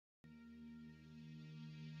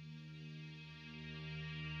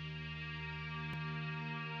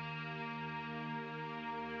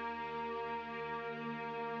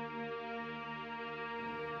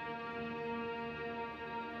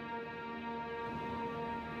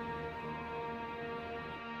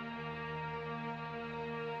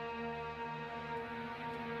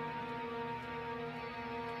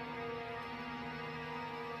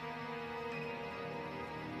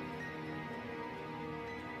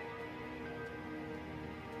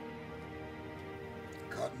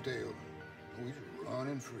Cottontail, he's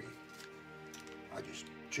running free. I just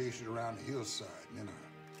chase it around the hillside, and then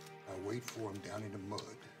I wait for him down in the mud.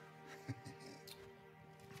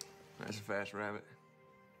 That's a fast rabbit.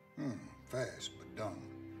 Fast, but dumb.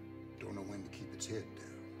 Don't know when to keep its head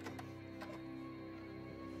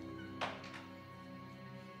down.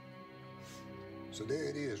 So there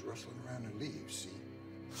it is, rustling around the leaves, see?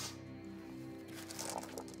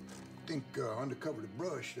 Think under cover of the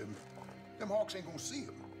brush, them hawks ain't gonna see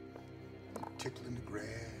him. Tickling the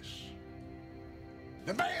grass.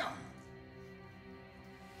 Then bam!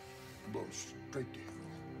 Blow straight to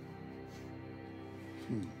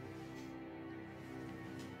him.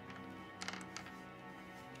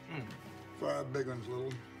 5 big ones,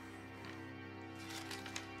 little.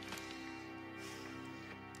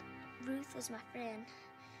 Ruth was my friend.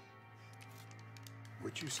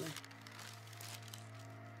 What you say?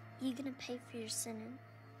 You gonna pay for your sinning?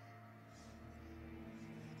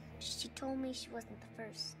 She told me she wasn't the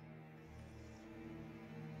first.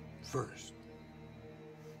 First.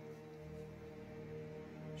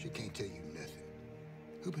 She can't tell you nothing.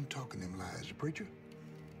 Who been talking them lies, the preacher?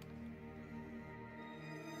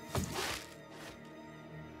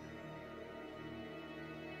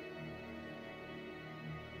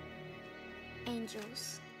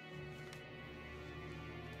 Angels.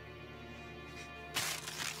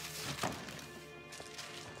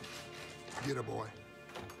 Get her, boy.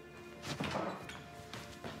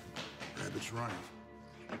 Rabbit's running.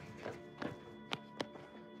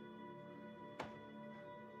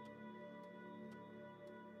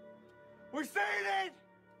 We seen it!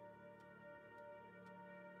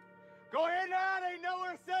 Go ahead now, they ain't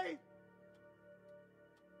nowhere safe.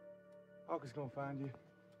 Hawker's gonna find you.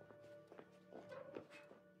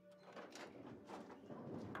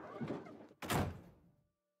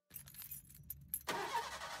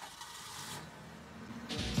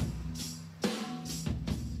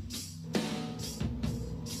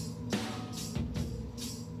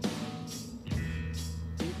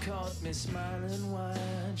 Caught me smiling,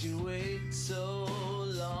 why'd you wait so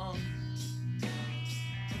long?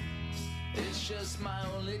 It's just my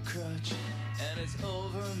only crutch, and it's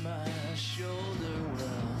over my shoulder.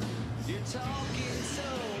 Well, you're talking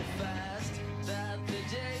so fast that the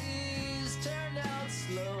days turned out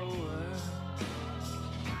slower.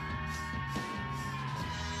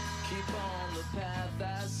 Keep on the path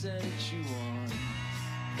I sent you on.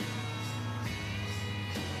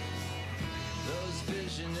 Those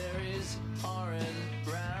visionaries aren't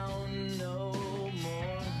round no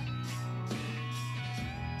more.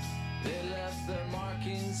 They left their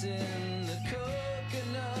markings in the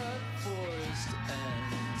coconut forest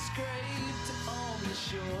and scraped on the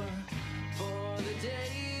shore for the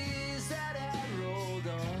days that had rolled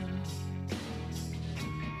on.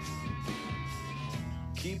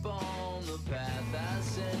 Keep on the path I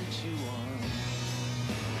sent you on.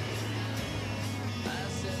 I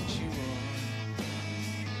sent you on.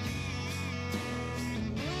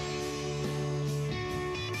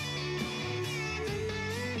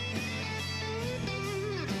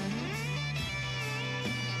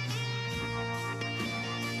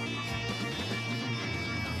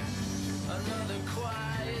 Another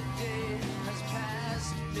quiet day has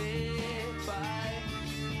passed me by,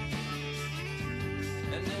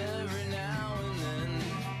 and every now and then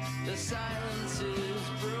the silence is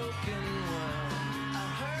broken. Well, I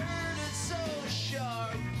heard it so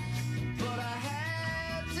sharp, but I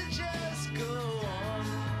had to just go on.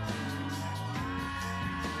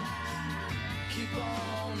 Keep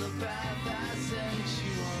on the path I sent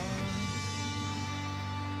you on.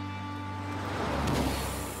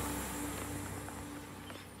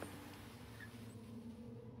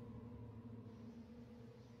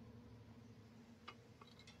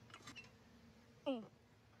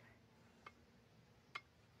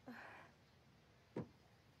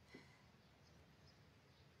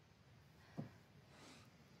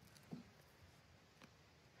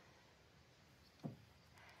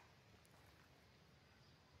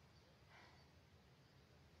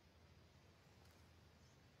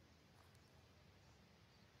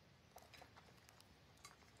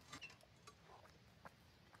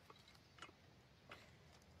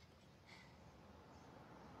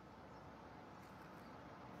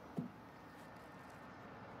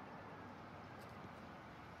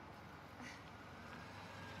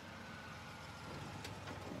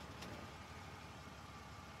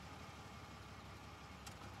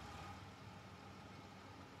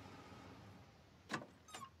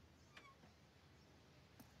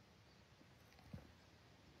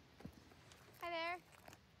 Hi there.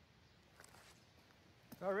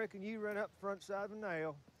 I reckon you run up the front side of a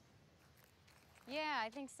nail. Yeah, I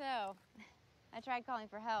think so. I tried calling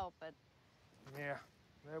for help, but Yeah,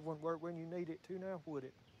 that wouldn't work when you need it to now, would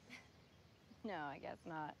it? no, I guess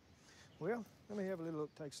not. Well, let me have a little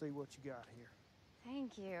look, take see what you got here.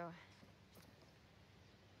 Thank you.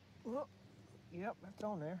 Well, yep, that's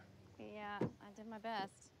on there. Yeah, I did my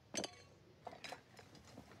best.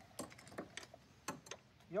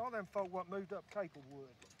 Y'all them folk what moved up Caplewood.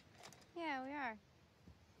 Yeah, we are.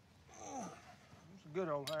 It's a good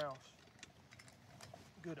old house.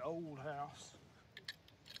 Good old house.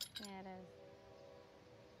 Yeah, it is.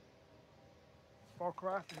 Far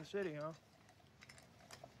cry from the city, huh?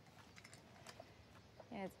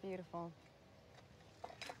 Yeah, it's beautiful.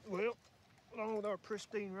 Well, along with our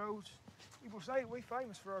pristine roads, people say we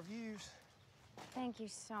famous for our views. Thank you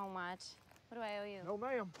so much. What do I owe you? No,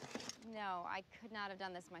 ma'am. No, I could not have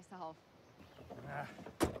done this myself.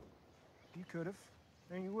 Nah, you could have,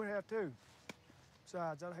 and you would have too.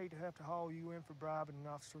 Besides, I'd hate to have to haul you in for bribing an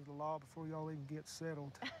officer of the law before y'all even get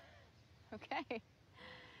settled. Okay.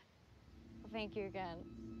 Well, thank you again.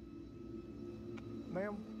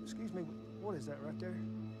 Ma'am, excuse me, what is that right there?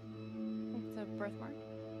 It's a birthmark.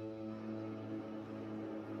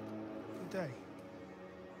 Good day.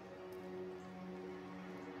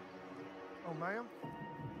 Oh, ma'am?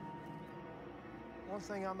 One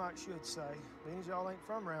thing I might should say, being as y'all ain't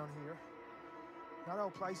from around here, not all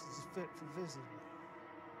places is fit for visiting.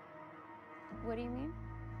 What do you mean?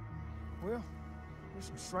 Well, there's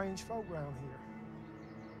some strange folk around here.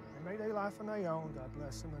 They make their life on their own, God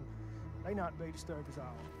bless them, and they not be disturbed at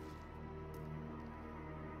all.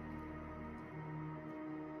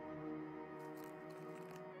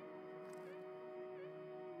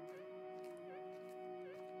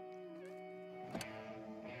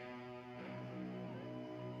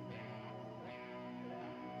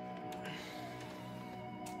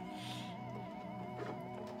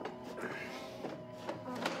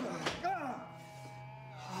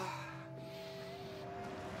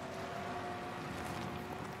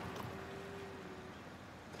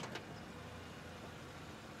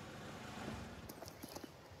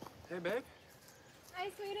 Hey, babe. Hi,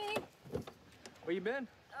 sweetie. Where you been?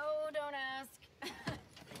 Oh, don't ask.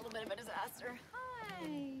 A little bit of a disaster.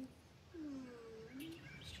 Hi.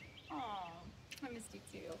 Oh, I missed you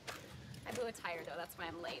too. I blew a tire though, that's why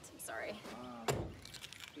I'm late. I'm sorry.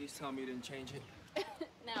 Please tell me you didn't change it.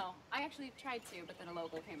 No, I actually tried to, but then a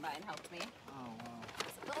local came by and helped me. Oh, wow.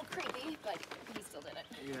 It's a little creepy, but he still did it.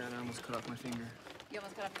 Yeah, and I almost cut off my finger. You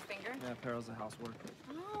almost cut off your finger? Yeah, perils of housework.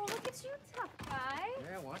 Oh, look at you, tough guy.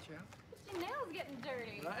 Yeah, watch out. Your nails getting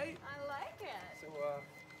dirty. Right? I like it. So,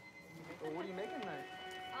 what are you making tonight?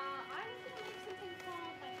 I'm gonna make something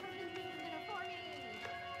called my husband doing dinner for me.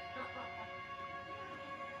 Perfect.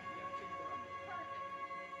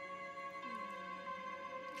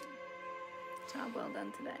 Job well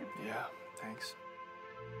done today. Yeah, thanks.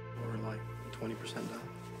 We're like 20% done.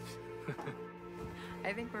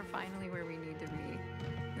 I think we're finally where we need to be.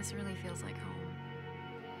 This really feels like home.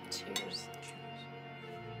 Cheers. Cheers.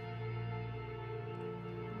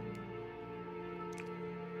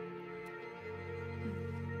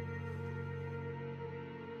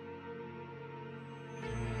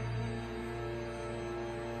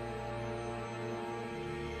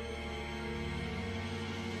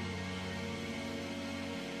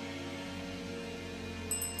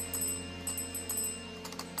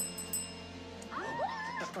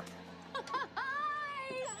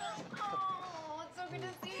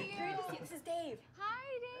 This is Dave.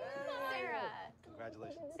 Hi, Dave. Sarah.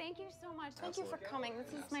 Congratulations. Thank you so much. Thank you for coming.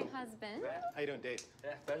 This is my husband. How you doing, Dave?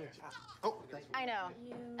 Yeah, better. Oh, thanks. I know.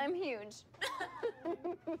 I'm huge. Come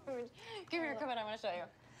here, come on. I want to show you.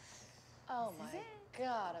 Oh my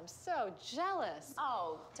God, I'm so jealous.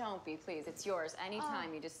 Oh, don't be, please. It's yours.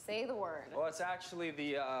 Anytime. You just say the word. Well, it's actually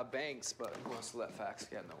the bank's, but who wants to let facts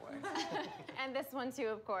get in the way? And this one, too,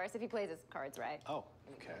 of course, if he plays his cards right. Oh,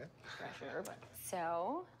 okay. Pressure, but...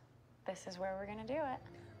 So, this is where we're going to do it.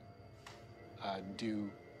 Do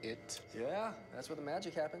it. Yeah, that's where the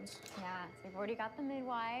magic happens. Yeah, so we've already got the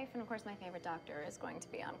midwife, and of course, my favorite doctor is going to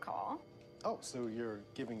be on call. Oh, so you're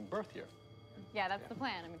giving birth here? Yeah, that's the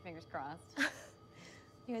plan. I mean, fingers crossed.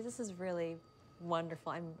 You guys, this is really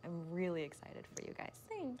wonderful. I'm really excited for you guys.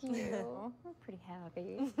 Thank you. We're pretty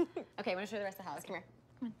happy. Okay, I'm gonna show you the rest of the house. Come here.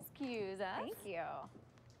 Come on. Excuse us. Thank you.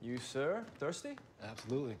 You, sir, thirsty?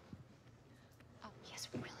 Absolutely. Oh, yes,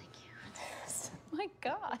 really cute. My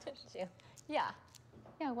gosh. Yeah.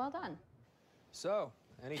 Yeah, well done. So,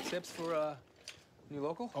 any tips for new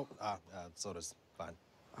local? Oh, soda's fine.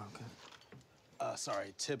 Okay.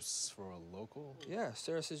 Sorry, tips for a local? Yeah,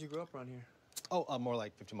 Sarah says you grew up around here. Oh, more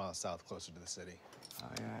like 50 miles south, closer to the city. Oh,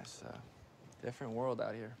 yeah, it's Different world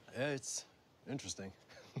out here. Yeah, it's interesting.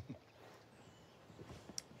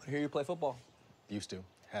 I hear you play football. Used to.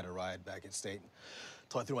 Had a ride back at State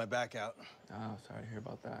till I threw my back out. Oh, sorry to hear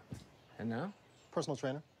about that. And now? Personal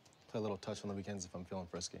trainer. Play a little touch on the weekends if I'm feeling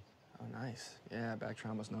frisky. Oh, nice. Yeah, back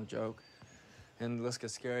trauma's no joke. And the list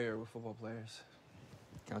gets scarier with football players.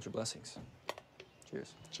 Count your blessings.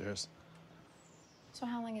 Cheers. Cheers. So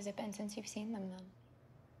how long has it been since you've seen them,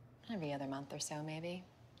 then? Every other month or so, maybe.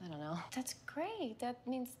 I don't know. That's great. That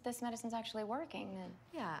means this medicine's actually working, then.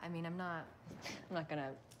 Yeah, I mean, I'm not gonna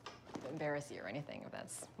embarrass you or anything if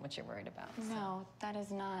that's what you're worried about. So. No, that is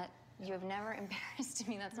not. You have never embarrassed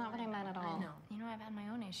me. That's not what I meant at all. I know. You know, I've had my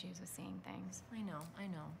own issues with seeing things. I know.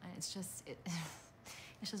 It's just,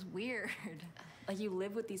 it's just weird. Like, you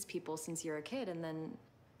live with these people since you're a kid, and then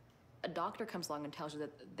a doctor comes along and tells you that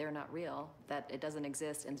they're not real, that it doesn't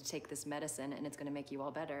exist, and to take this medicine, and it's gonna make you all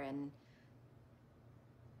better, and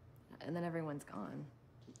then everyone's gone.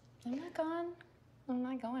 I'm not gone. I'm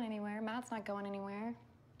not going anywhere. Matt's not going anywhere.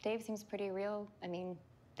 Dave seems pretty real. I mean,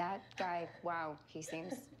 that guy, wow, he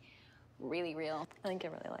seems really real. I think I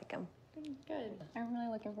really like him. Good. I'm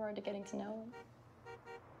really looking forward to getting to know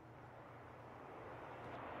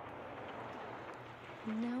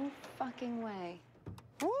him. No fucking way.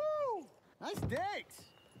 Woo! Nice digs.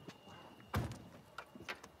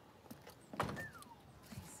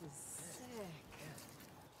 This is sick.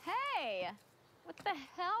 Hey! What the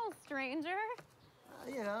hell, stranger?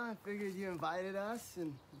 You know, I figured you invited us,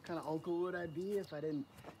 and what kind of uncle would I be if I didn't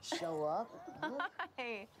show up? Huh?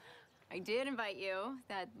 Hey, I did invite you.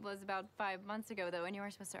 That was about 5 months ago, though, and you were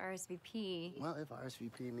supposed to RSVP. Well, if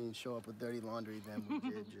RSVP means show up with dirty laundry, then we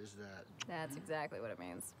did just that. That's exactly what it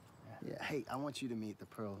means. Yeah, hey, I want you to meet the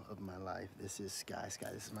pearl of my life. This is Sky. Sky,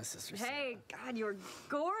 this is my sister, Sarah. Hey, God, you're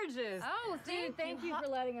gorgeous. Oh, dude, thank you for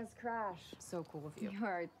letting us crash. So cool of you. You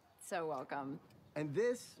are so welcome. And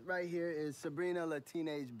this right here is Sabrina La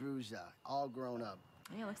Teenage Bruja, all grown up.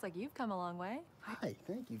 Yeah, looks like you've come a long way. Hi,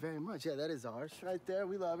 thank you very much. Yeah, that is ours right there.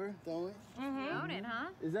 We love her, don't we? You own it, huh?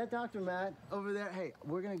 Is that Dr. Matt over there? Hey,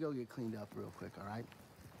 we're gonna go get cleaned up real quick, all right?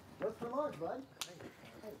 What's for lunch, bud?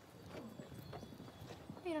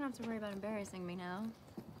 You don't have to worry about embarrassing me now.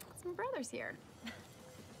 My brother's here.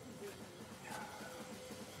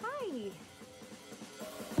 Hi.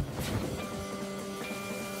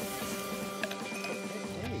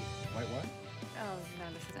 Hey, white what? Oh, no,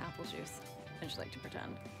 this is apple juice. I just like to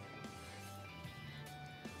pretend.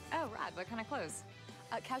 Oh, rad. What kind of clothes?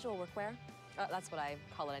 Casual workwear. That's what I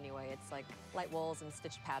call it anyway. It's like light wools and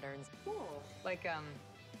stitched patterns. Cool. Like,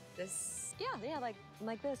 this? Yeah,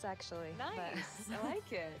 like this, actually. Nice. I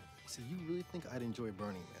like it. So you really think I'd enjoy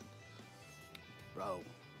Burning Man? Bro,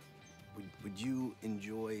 would you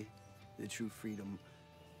enjoy the true freedom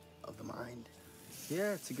of the mind?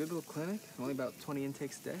 Yeah, it's a good little clinic. Only about 20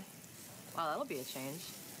 intakes a day. Wow, that'll be a change.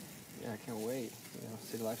 Yeah, I can't wait. You know,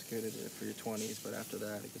 city life's good for your 20s, but after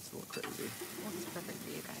that, it gets a little crazy. Well, it's perfect for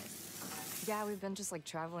you guys. Yeah, we've been just like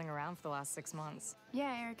traveling around for the last 6 months.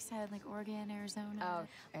 Yeah, Eric said like Oregon, Arizona. Oh,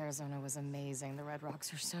 Arizona was amazing. The Red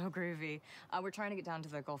Rocks are so groovy. We're trying to get down to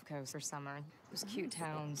the Gulf Coast for summer. Those cute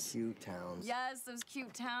towns. Cute towns. Yes, those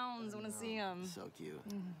cute towns. I want to see them. So cute.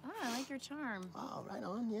 Oh, I like your charm. Oh, right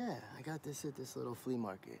on, yeah. I got this at this little flea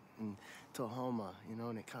market in Tahoma, you know,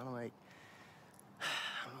 and it kind of like,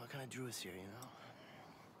 I don't know, it kind of drew us here, you know?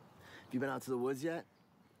 Have you been out to the woods yet?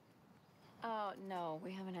 Oh, no,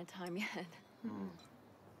 we haven't had time yet.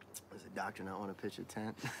 Does the doctor not want to pitch a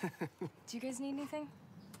tent? Do you guys need anything?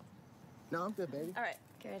 No, I'm good, baby. All right,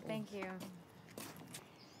 good, thank you.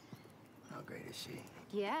 How great is she?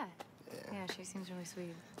 Yeah. Yeah, Yeah, she seems really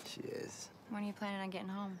sweet. she is. When are you planning on getting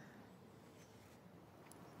home?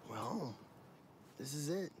 Well, this is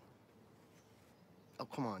it. Oh,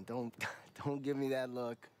 come on, don't give me that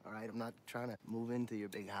look, all right? I'm not trying to move into your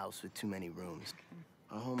big house with too many rooms.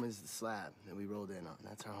 Our home is the slab that we rolled in on.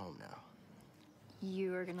 That's our home now.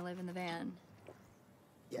 You are gonna live in the van.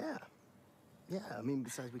 Yeah. Yeah, I mean,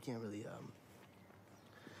 besides, we can't really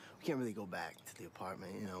go back to the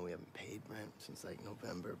apartment. You know, we haven't paid rent since, like,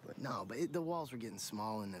 November. But no, the walls were getting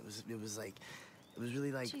small, and it was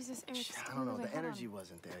really like, Jesus, Eric, I don't know, wait, the hold energy on.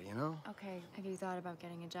 wasn't there, you know? Okay, have you thought about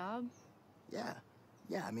getting a job? Yeah.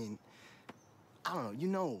 Yeah, I mean, I don't know, you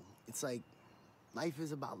know, it's like, life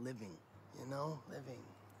is about living, you know? Living.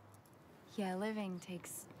 Yeah, living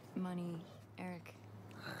takes money, Eric.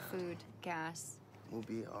 Food, gas. We'll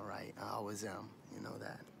be all right. I always am, you know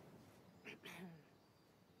that.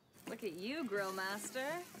 Look at you, grill master.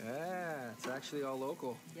 Yeah, it's actually all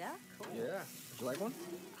local. Yeah? Cool. Yeah. Would you like one?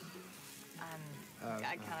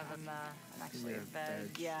 I kind of am, I'm actually a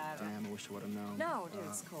veg. Yeah. Damn, I wish I would have known. No, dude,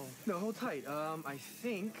 it's cool. No, hold tight. I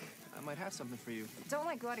think I might have something for you. Don't,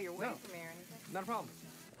 like, go out of your way No. for me or anything. Not a problem.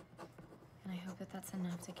 And I hope that that's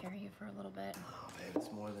enough to carry you for a little bit. Oh, babe,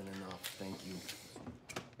 it's more than enough. Thank you.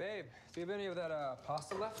 Babe, do you have any of that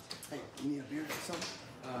pasta left? Hey, you need a beer or something?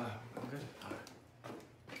 I'm good.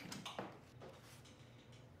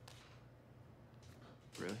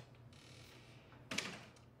 Really?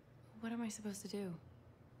 What am I supposed to do?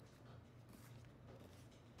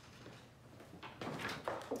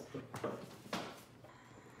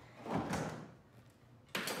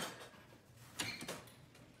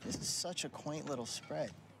 This is such a quaint little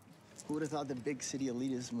spread. Who would have thought the big city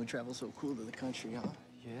elitism would travel so cool to the country, huh?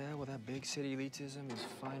 Yeah, well, that big city elitism is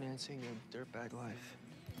financing your dirtbag life.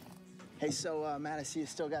 Hey, so, Matt, I see you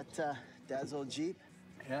still got Dad's old Jeep.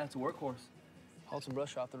 Yeah, it's a workhorse. Hauled some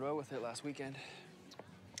brush off the road with it last weekend.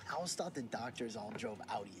 I always thought the doctors all drove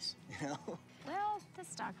Audis, you know? Well,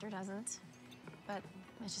 this doctor doesn't. But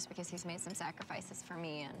it's just because he's made some sacrifices for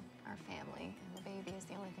me and our family. And the baby is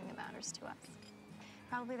the only thing that matters to us.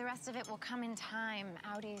 Probably the rest of it will come in time,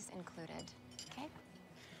 Audis included. Okay?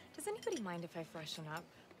 Does anybody mind if I freshen up?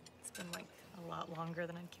 It's been, like, a lot longer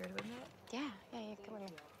than I'd care to admit. Yeah, you come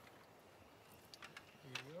with me.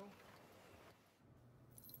 Here you go.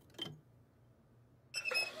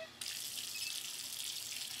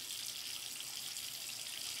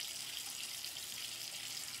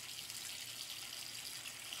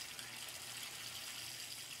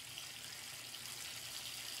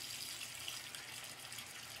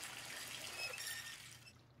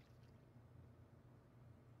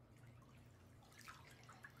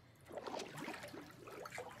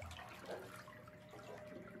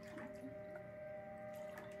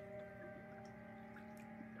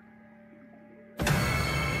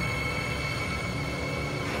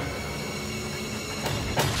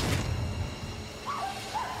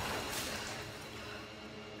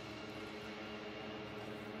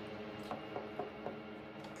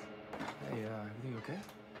 Hey, everything okay?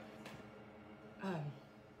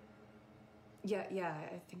 Yeah,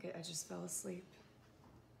 I think I just fell asleep.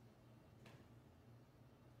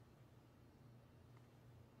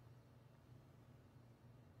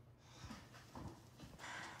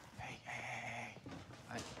 Hey.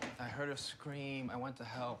 I heard her scream. I went to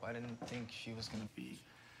help. I didn't think she was gonna be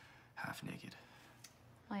half naked.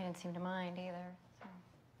 Well, you didn't seem to mind either, so.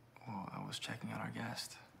 Well, I was checking on our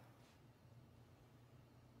guest.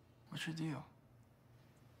 What's your deal?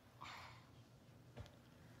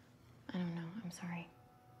 I don't know. I'm sorry.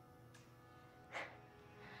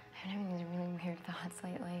 I'm having these really weird thoughts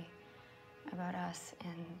lately about us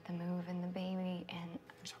and the move and the baby and...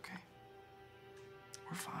 It's okay.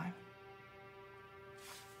 We're fine.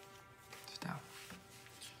 Sit down.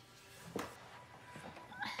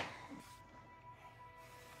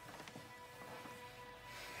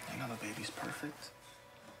 You know the baby's perfect.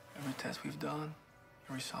 Every test we've done,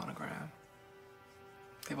 every sonogram,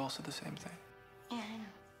 they've all said the same thing. Yeah, I know.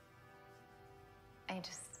 I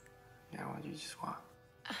just... Yeah, well, you just what?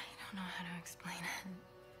 I don't know how to explain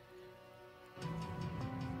it.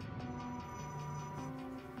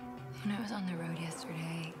 When I was on the road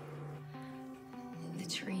yesterday, the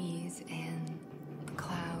trees and the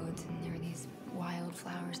clouds, and there were these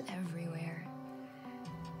wildflowers everywhere.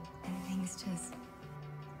 And things just,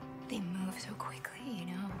 they move so quickly, you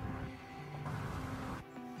know?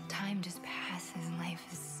 Time just passes and life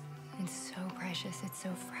is, it's so precious, it's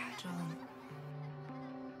so fragile.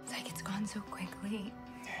 It's like it's gone so quickly.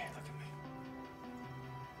 Hey, look at me.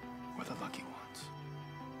 We're the lucky ones.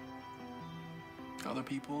 Other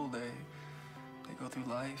people, they go through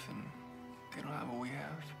life and they don't have what we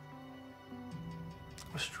have.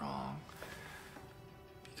 We're strong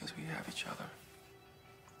because we have each other.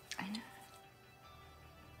 I know.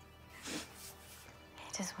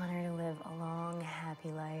 I just want her to live a long, happy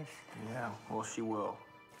life. Yeah, well, she will.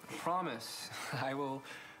 I promise. I will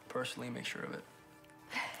personally make sure of it.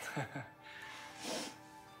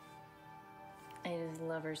 I just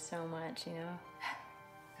love her so much, you know?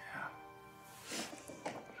 Yeah.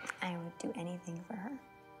 I would do anything for her.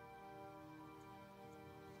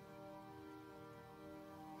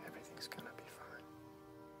 Everything's gonna be fine.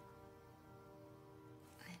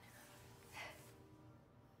 I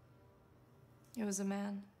know. It was a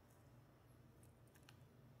man.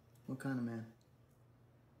 What kind of man?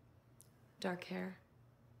 Dark hair.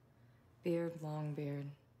 Beard, long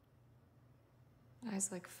beard.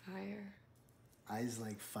 Eyes like fire. Eyes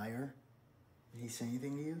like fire? Did he say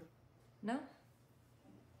anything to you? No?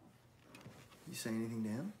 You say anything to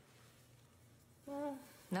him? Well,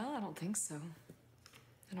 no, I don't think so.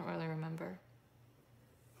 I don't really remember.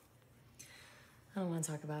 I don't want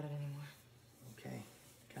to talk about it anymore. Okay,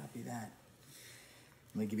 copy that.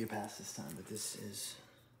 I'm gonna give you a pass this time, but this is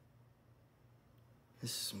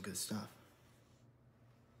some good stuff.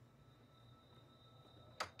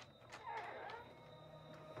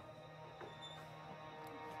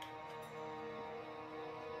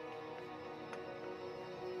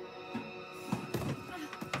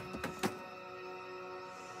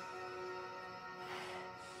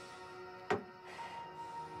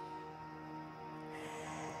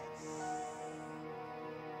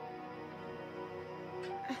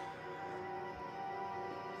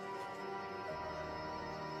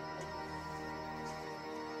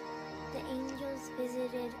 The angels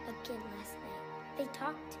visited again last night. They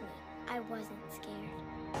talked to me. I wasn't scared.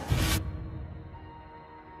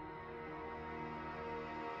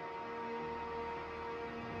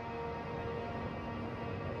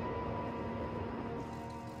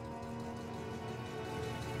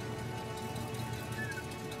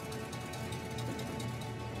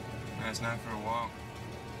 Nice night for a walk.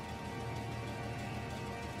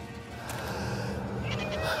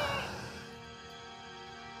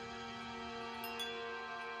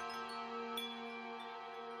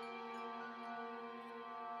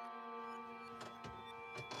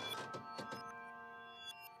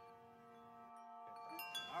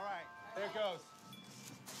 All right, there it goes.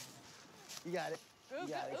 You got it. Ooh, You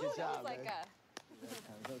got it. ooh, Good that job, was like man.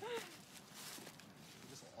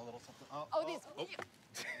 Just a little something. Oh, these.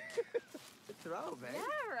 Good throw, man. Yeah,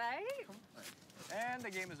 right? And the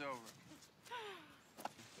game is over.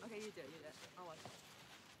 Okay, you do it. I'll watch it.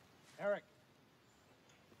 Eric.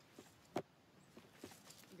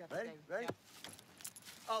 You got the Ready? game. Ready?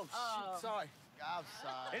 Yeah. Oh, shoot, sorry. I'm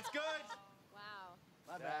sorry. It's good. Wow.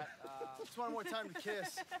 My bad. Just one more time to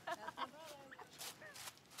kiss.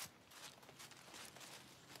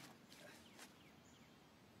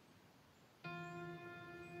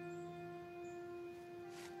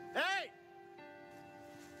 Hey!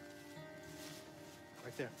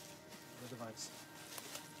 Right there. The device.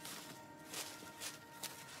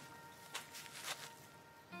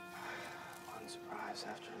 One surprise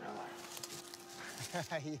after another.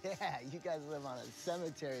 Yeah, you guys live on a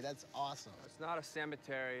cemetery. That's awesome. It's not a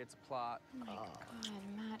cemetery, it's a plot. Oh my God,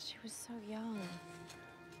 Matt, she was so young.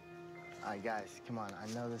 All right, guys, come on. I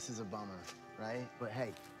know this is a bummer, right? But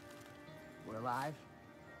hey, we're alive,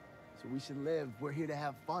 so we should live. We're here to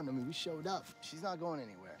have fun. I mean, we showed up. She's not going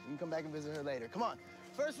anywhere. You can come back and visit her later. Come on.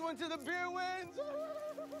 First one to the beer wins.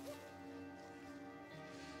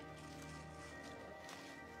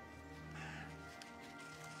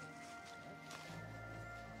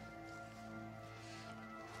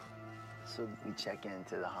 So we check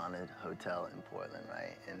into the haunted hotel in Portland,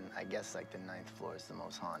 right? And I guess like the 9th floor is the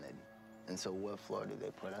most haunted. And so what floor do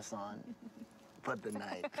they put us on? But the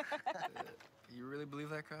night. You really believe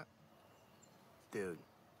that crap? Dude,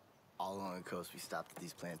 all along the coast, we stopped at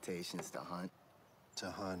these plantations to hunt. To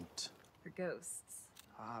hunt. For ghosts.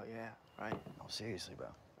 Oh, yeah, right. No, seriously, bro.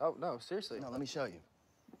 Oh, no, seriously. No, let me show you.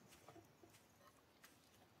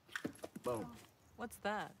 Boom. What's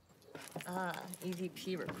that? Ah,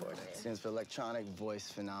 EVP recorder. Stands for electronic voice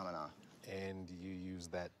phenomena. And you use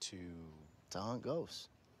that to hunt ghosts.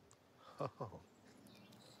 Oh.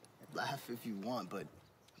 Laugh if you want, but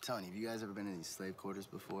I'm telling you, have you guys ever been in these slave quarters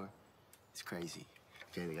before? It's crazy.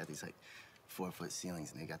 Okay, they got these like 4-foot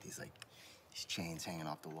ceilings and they got these chains hanging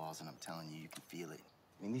off the walls, and I'm telling you, you can feel it.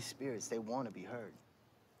 I mean, these spirits, they want to be heard.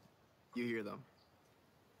 You hear them?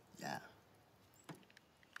 Yeah.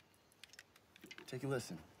 Take a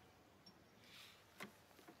listen.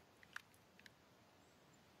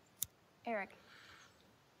 Eric.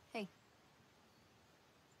 Hey.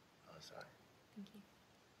 Oh, sorry. Thank you.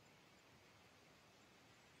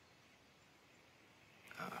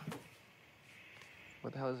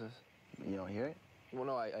 What the hell is this? You don't hear it? Well,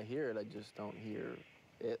 no, I hear it. I just don't hear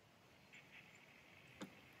it.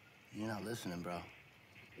 You're not listening, bro.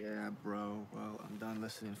 Yeah, bro. Well, I'm done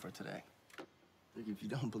listening for today. Look, if you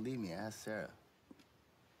don't believe me, ask Sarah.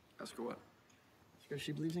 Ask her what? Because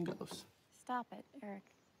she believes in ghosts. Stop it, Eric.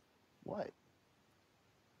 What?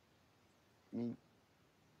 I mean,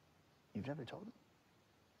 you've never told him?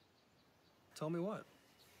 Tell me what?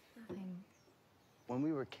 Nothing. When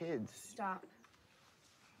we were kids. Stop.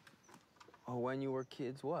 Oh, when you were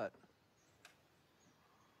kids, what?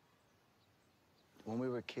 When we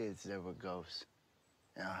were kids, there were ghosts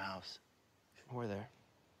in our house. We're there.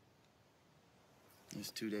 It was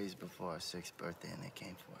 2 days before our 6th birthday, and they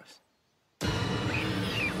came for us.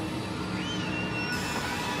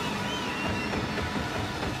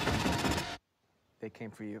 They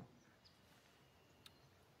came for you.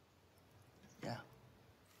 Yeah.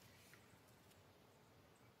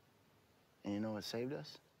 what saved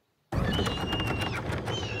us?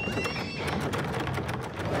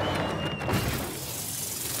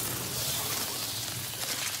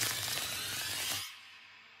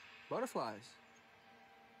 Butterflies.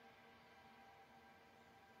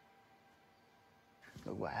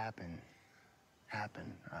 Look, what happened,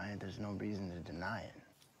 happened, right? There's no reason to deny it.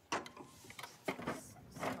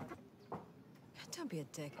 Don't be a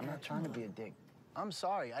dick. I'm not trying to be a dick. I'm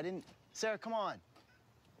sorry, I didn't... Sarah, come on.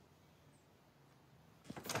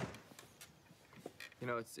 You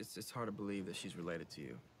know, it's hard to believe that she's related to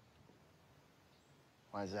you.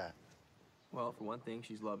 Why is that? Well, for one thing,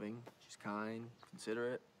 she's loving, she's kind,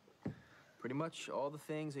 considerate. Pretty much all the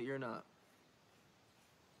things that you're not.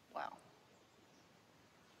 Wow.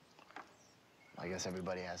 I guess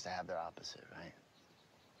everybody has to have their opposite, right?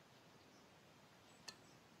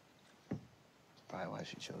 Probably why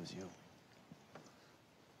she chose you.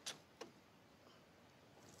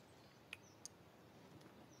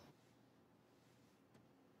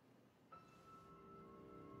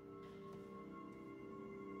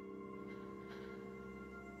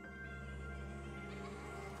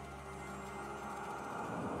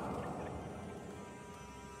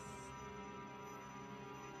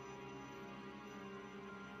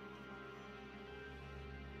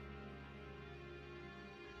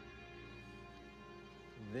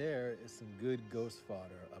 There is some good ghost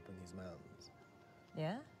fodder up in these mountains.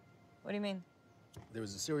 Yeah? What do you mean? There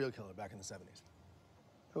was a serial killer back in the 70s.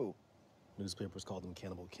 Who? Newspapers called him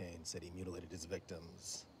Cannibal Cain, said he mutilated his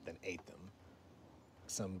victims, then ate them.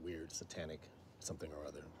 Some weird satanic something or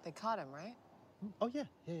other. They caught him, right? Oh, yeah.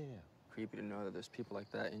 Creepy to know that there's people like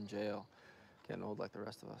that in jail, getting old like the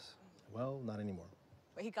rest of us. Well, not anymore.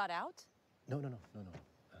 Wait, he got out? No.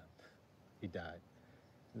 He died.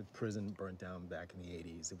 The prison burnt down back in the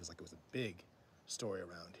 80s. It was a big story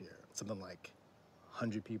around here. Something like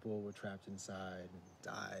 100 people were trapped inside and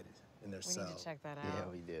died in their cell. We need to check that out. Yeah,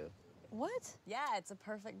 we do. What? Yeah, it's a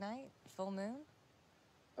perfect night. Full moon.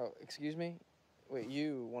 Oh, excuse me? Wait,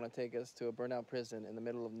 you want to take us to a burnt-out prison in the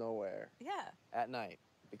middle of nowhere? Yeah. At night,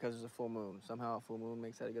 because there's a full moon. Somehow a full moon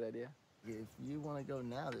makes that a good idea? If you want to go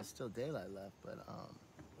now, there's still daylight left, but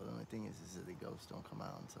the only thing is that the ghosts don't come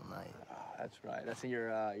out until night. That's right. That's in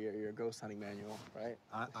your ghost hunting manual, right?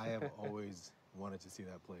 I have always wanted to see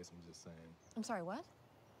that place, I'm just saying. I'm sorry, what?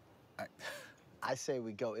 I say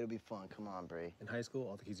we go. It'll be fun. Come on, Bree. In high school,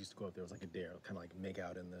 all the kids used to go up there. It was like a dare, kind of like make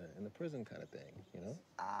out in the prison kind of thing, you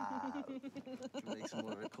know? Make some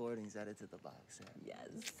more recordings, add it to the box. Yeah.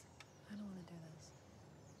 Yes. I don't want to do this.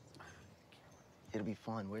 It'll be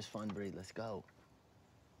fun. Where's fun, Bree? Let's go.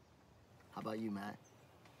 How about you, Matt?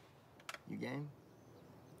 You game?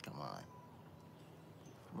 Come on.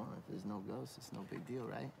 Come on, if there's no ghosts, it's no big deal,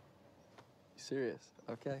 right? You serious?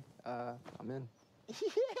 Okay, I'm in.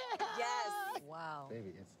 Yeah! Yes! Wow.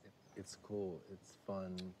 Baby, it's cool, it's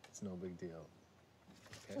fun, it's no big deal.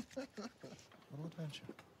 Okay? Little adventure.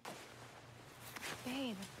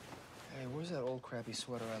 Babe, Hey, where's that old crappy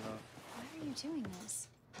sweater I love? why are you doing this?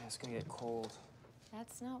 Man, it's gonna get cold.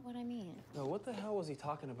 That's not what I mean. No, what the hell was he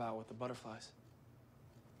talking about with the butterflies?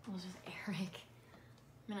 It was with Eric.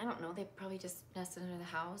 I mean, I don't know. They probably just nested under the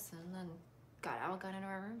house and then got into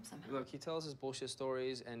our room somehow. Look, he tells his bullshit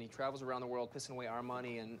stories and he travels around the world pissing away our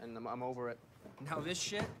money and I'm over it. Now this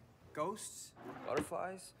shit? Ghosts?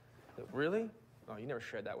 Butterflies? Really? Oh, you never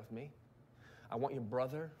shared that with me. I want your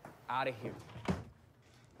brother out of here.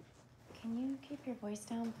 Can you keep your voice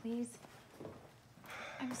down, please?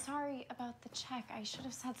 I'm sorry about the check. I should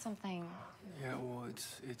have said something. Yeah, well,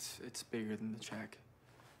 it's bigger than the check.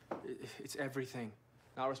 It's everything.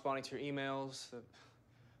 Not responding to your emails, the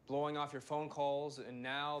blowing off your phone calls, and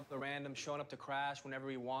now the random showing up to crash whenever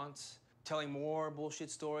he wants, telling more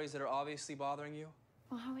bullshit stories that are obviously bothering you.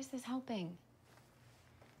 Well, how is this helping?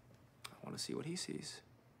 I want to see what he sees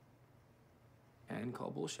and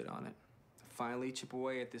call bullshit on it. Finally chip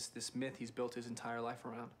away at this myth he's built his entire life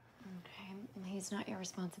around. Okay, he's not your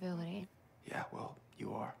responsibility. Yeah, well,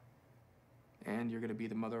 you are. And you're gonna be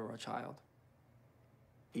the mother of our child.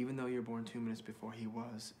 Even though you're born 2 minutes before he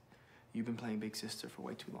was, you've been playing big sister for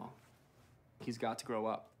way too long. He's got to grow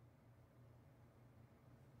up.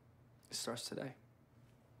 It starts today.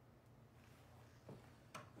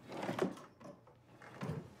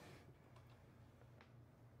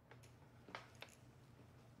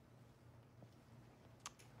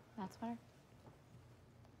 That's better.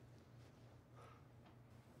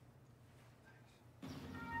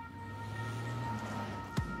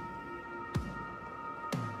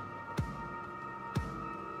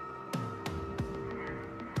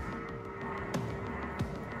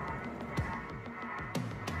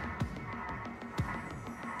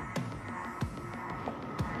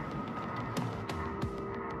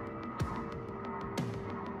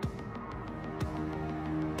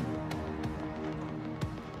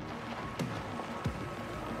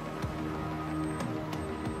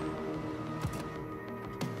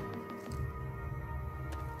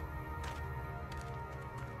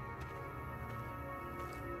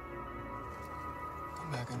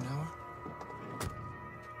 You know her?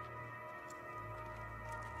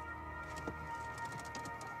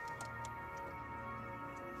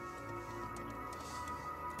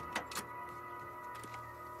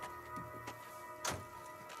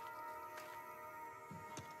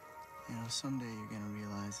 You know, someday you're gonna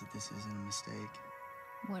realize that this isn't a mistake.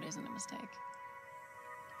 What isn't a mistake?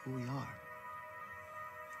 Who we are.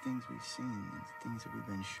 The things we've seen and the things that we've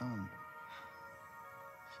been shown.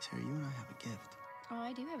 Sarah, you and I have a gift. Oh,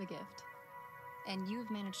 I do have a gift. And you've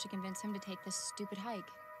managed to convince him to take this stupid hike.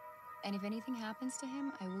 And if anything happens to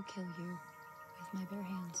him, I will kill you with my bare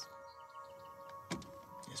hands.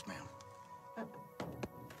 Yes, ma'am. I'll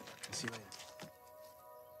see you later.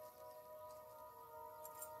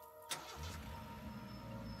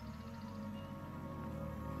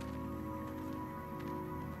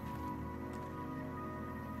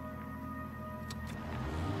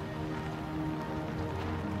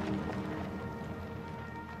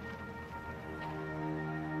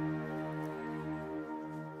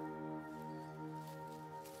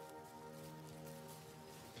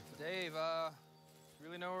 Dave, you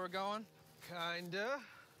really know where we're going? Kinda.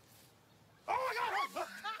 Oh my God!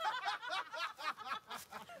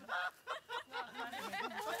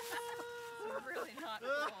 It's really not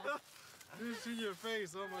cool. It's in your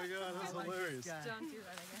face. Oh my God, that's hilarious. Don't do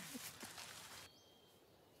that again.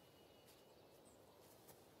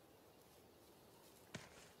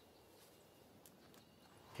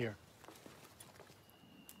 Here.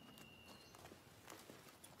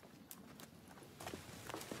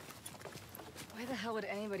 Why the hell would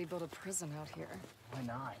anybody build a prison out here? Why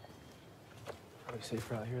not? Probably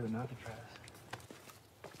safer out here than Alcatraz.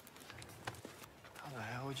 How the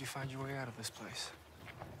hell would you find your way out of this place?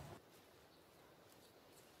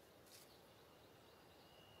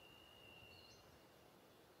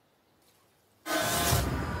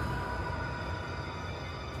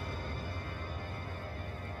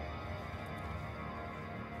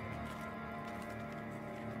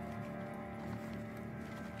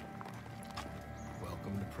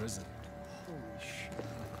 Welcome to prison. Holy shit.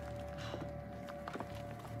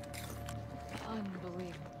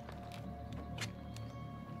 Unbelievable.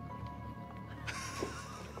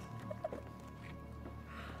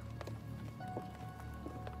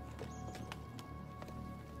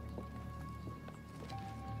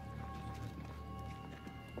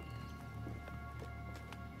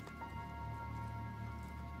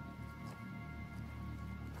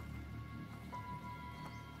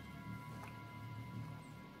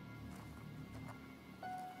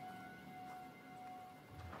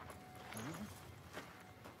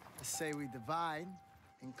 I say we divide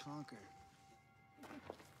and conquer.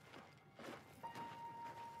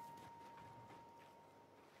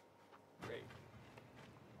 Great.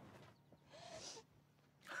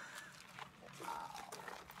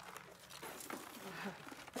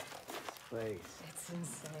 Place. It's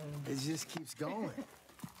insane. It just keeps going.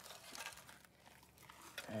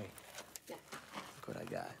 Hey, look what I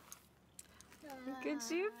got. Look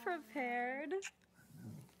at you prepared.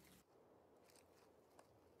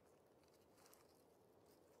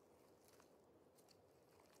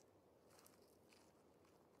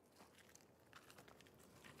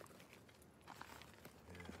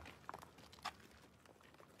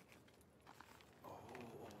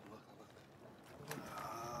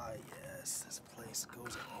 Ah, yes, this place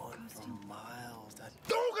goes on for miles. That...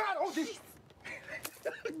 Oh God! Oh, geez.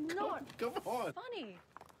 No, Come on. funny.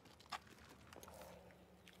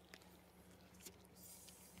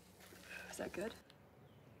 Is that good?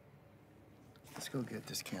 Let's go get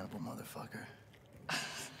this cannibal motherfucker.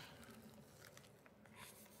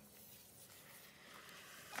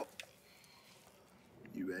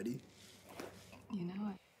 You ready? You know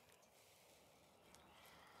it.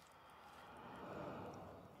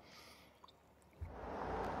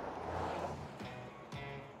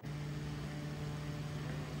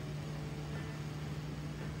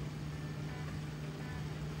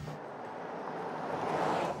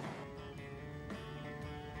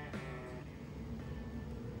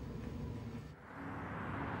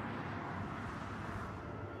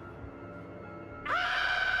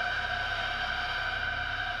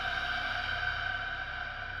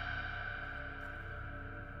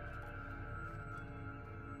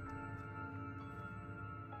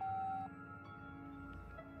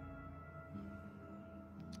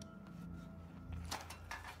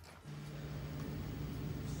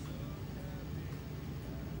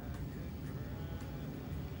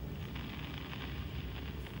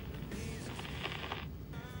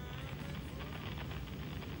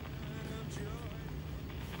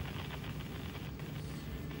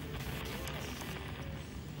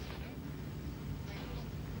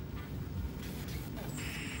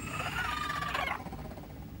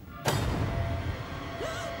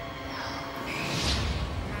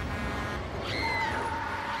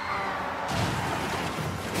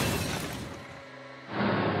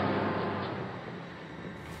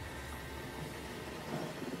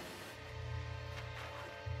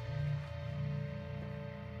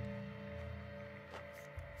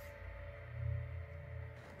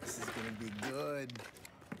 gonna be good.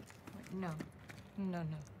 No. No.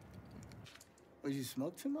 Would you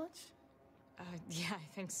smoke too much? Yeah, I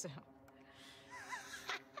think so.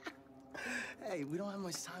 Hey, we don't have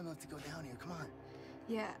much time left to go down here. Come on.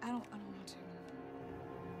 Yeah, I don't want to.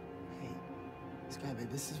 Hey, Sky,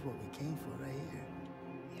 babe, this is what we came for right here.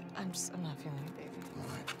 Yeah, I'm not feeling it, baby. Come on,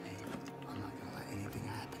 babe. I'm not gonna let anything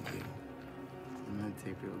happen to you. I'm gonna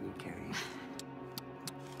take real good care of you.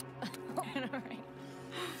 All right.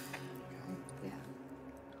 Yeah.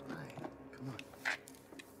 All right, come on.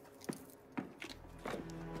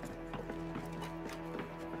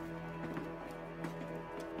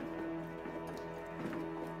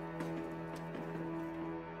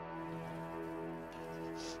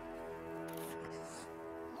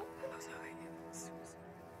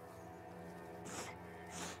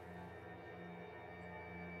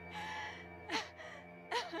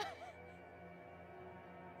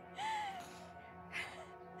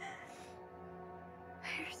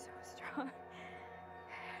 You're so strong.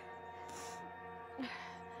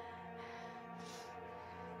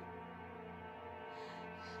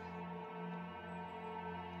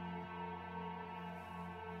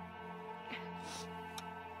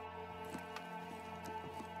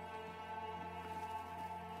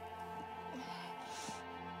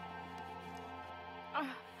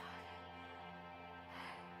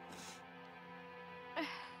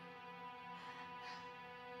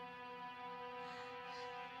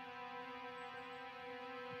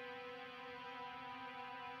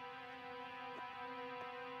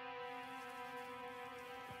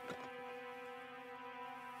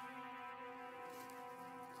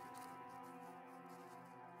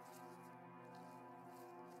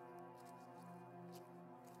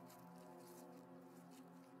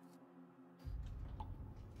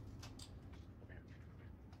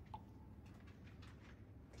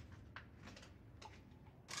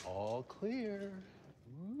 All clear.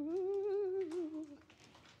 Woo.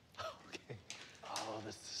 Okay. Oh,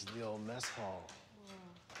 this is the old mess hall.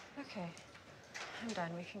 Okay. I'm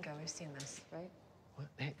done. We can go. We've seen this, right? What?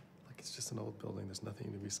 Hey, look, it's just an old building. There's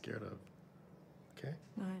nothing to be scared of. Okay?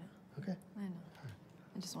 No, I know. Okay. I know.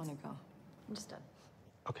 I just want to go. I'm just done.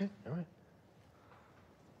 Okay, all right.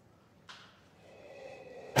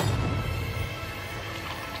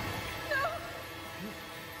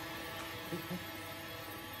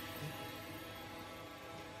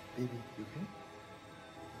 Baby, you okay?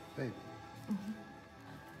 Babe.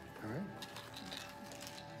 All right.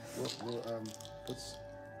 What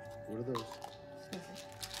are those?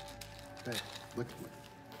 Babe, look at me.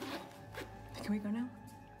 Can we go now?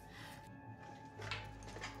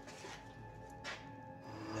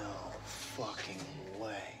 No fucking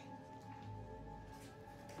way.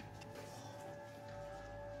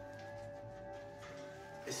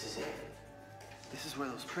 This is it. This is where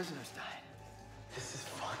those prisoners died. This is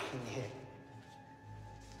fucking it.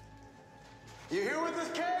 You here with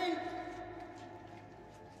us, Kane?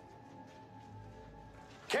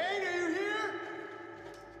 Kane, are you here?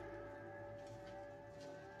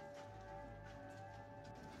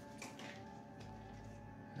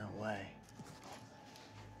 No way.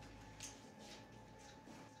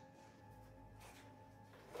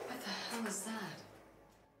 What the hell is that?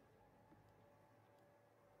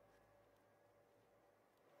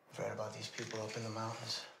 I've read about these people up in the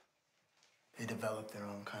mountains. They developed their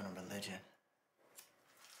own kind of religion.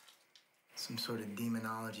 Some sort of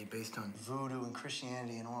demonology based on voodoo and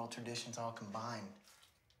Christianity and oral traditions all combined.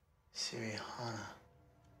 Syriana.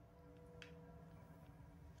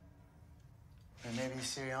 Or maybe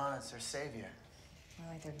Syriana's their savior. More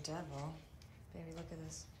like their devil. Baby, look at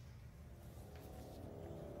this.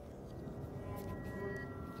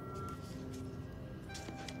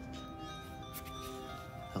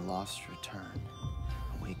 The lost return,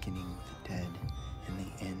 awakening the dead, and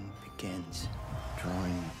the end begins,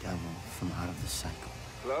 drawing the devil from out of the cycle.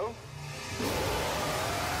 Hello?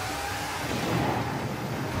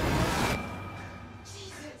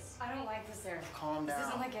 Jesus! I don't like this, Eric. Calm This down.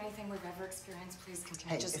 isn't like anything we've ever experienced. Please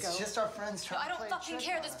continue. Hey, Just it's go. just our friends No, trying I to don't play a fucking trick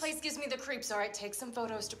care. on This us. place gives me the creeps, all right? Take some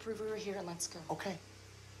photos to prove we were here and let's go. Okay.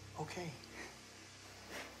 Okay.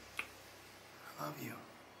 I love you.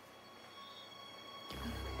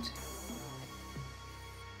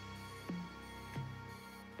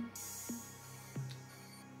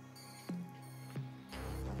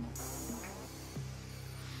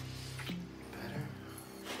 Better?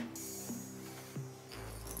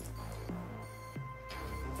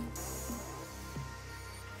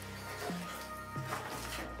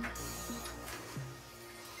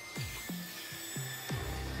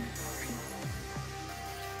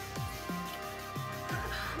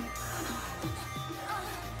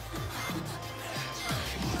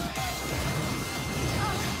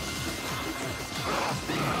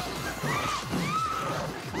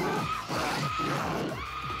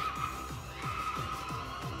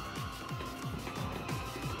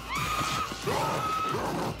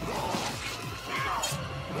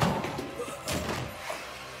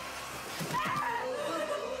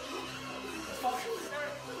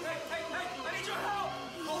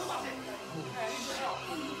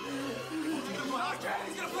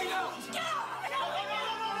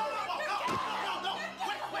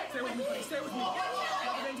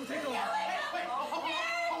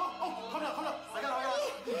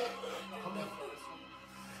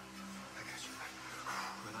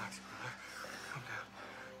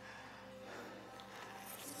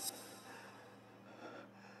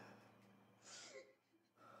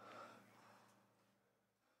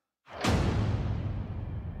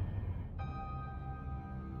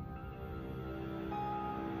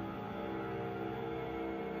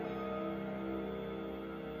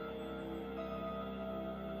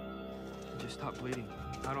 just stopped bleeding.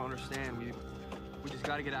 I don't understand. We just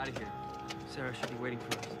gotta get out of here. Sarah should be waiting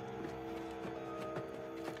for us.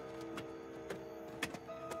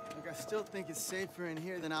 Look, I still think it's safer in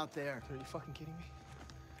here than out there. Are you fucking kidding me?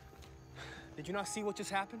 Did you not see what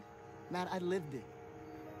just happened? Matt, I lived it.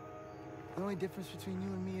 The only difference between you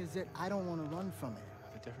and me is that I don't want to run from it.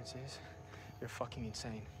 The difference is you're fucking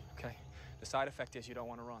insane, okay? The side effect is you don't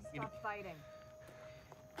want to run. Stop fighting.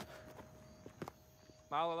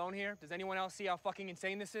 Am I all alone here? Does anyone else see how fucking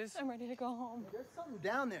insane this is? I'm ready to go home. There's something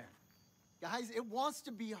down there. Guys, it wants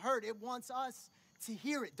to be heard. It wants us to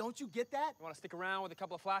hear it. Don't you get that? You want to stick around with a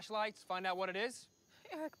couple of flashlights, find out what it is?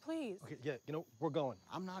 Eric, please. Okay, yeah, you know, we're going.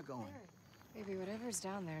 I'm not going. Baby, whatever's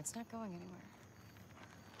down there, it's not going anywhere.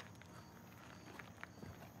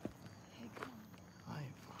 Hey, come on.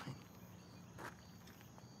 Fine.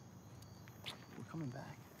 We're coming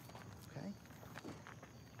back, okay?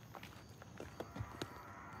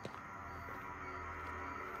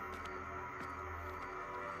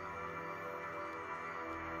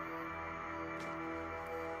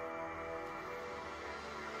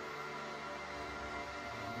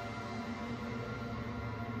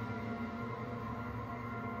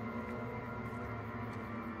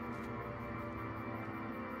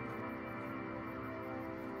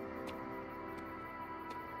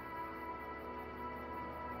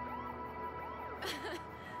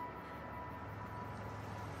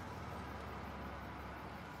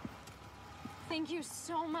 Thank you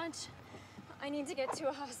so much. I need to get to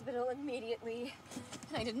a hospital immediately.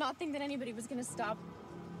 I did not think that anybody was gonna stop.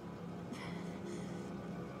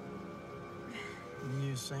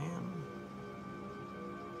 You, Sam?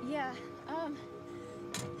 Yeah,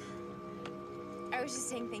 I was just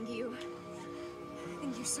saying thank you.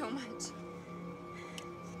 Thank you so much.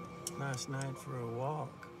 Nice night for a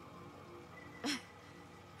walk.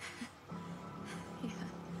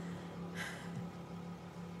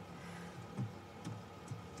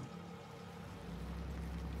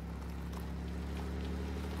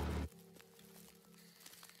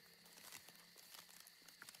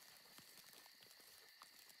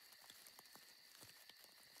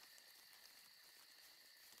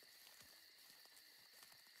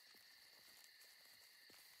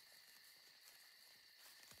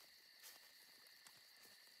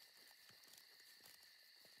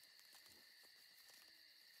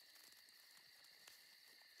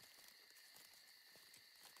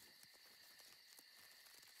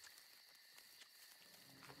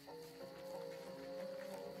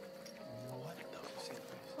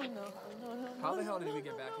 Oh, no. How the hell did we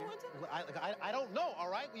get back here? I don't know, all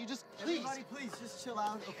right? Will you just, please? Everybody, please, just chill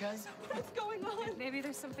out, okay? What's going on? Maybe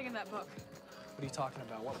there's something in that book. What are you talking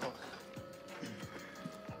about? What book?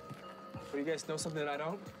 Do you guys know something that I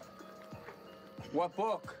don't? What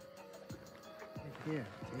book? Here,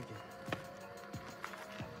 take it.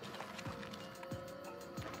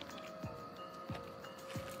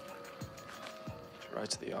 She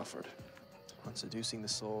writes the offered. On seducing the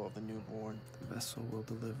soul of the newborn, the vessel will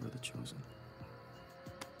deliver the chosen.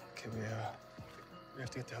 Okay, we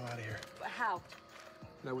have to get the hell out of here. But how?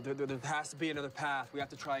 No, there has to be another path. We have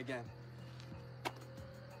to try again.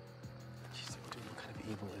 Jeez, dude, what kind of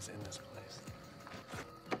evil is in this place?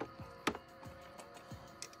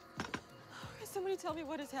 Somebody tell me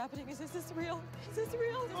what is happening. Is this real? Is this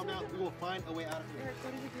real? Calm down. We will find a way out of here. Eric,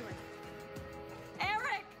 what are you doing?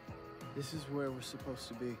 Eric! This is where we're supposed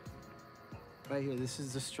to be. Right here, this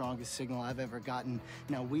is the strongest signal I've ever gotten.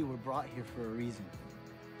 Now, we were brought here for a reason.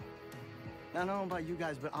 Now, I don't know about you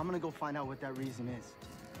guys, but I'm gonna go find out what that reason is.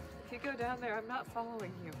 If you go down there, I'm not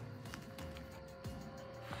following you.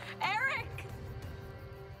 Eric!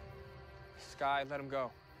 Sky, let him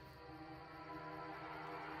go.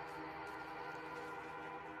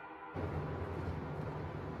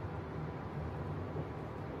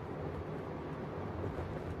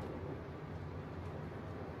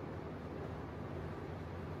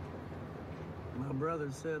 My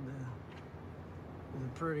brother said that there's a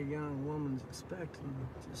pretty young woman's expecting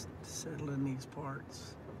just to settle in these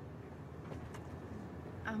parts.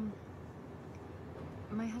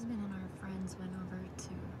 My husband and our friends went over to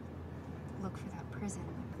look for that prison.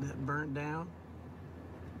 That burnt down?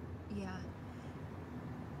 Yeah.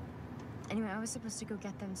 Anyway, I was supposed to go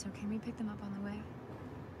get them, so can we pick them up on the way?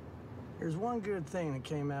 There's one good thing that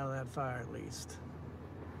came out of that fire, at least.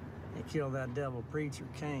 They killed that devil preacher,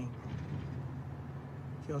 Cain.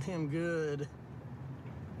 Killed him good.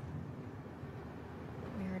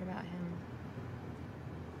 We heard about him.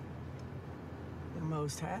 And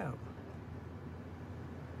most have.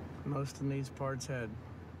 Most in these parts had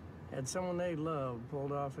someone they loved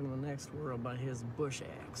pulled off into the next world by his bush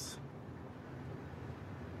axe.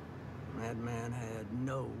 That man had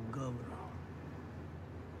no governor.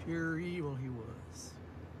 Pure evil he was.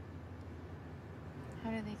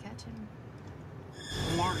 How did they catch him?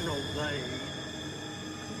 Weren't no they.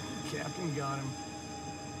 Captain got him.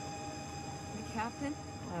 The captain?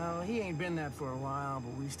 Well, he ain't been that for a while,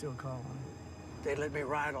 but we still call him. They let me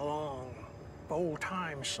ride along, for old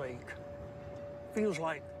time's sake. Feels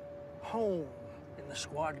like home in the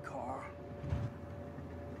squad car.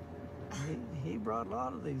 He brought a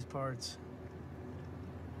lot of these parts.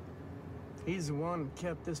 He's the one that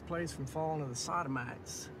kept this place from falling to the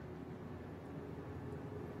sodomites.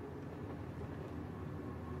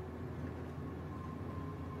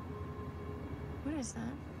 What is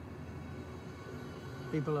that?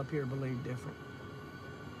 People up here believe different.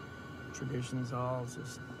 Traditions all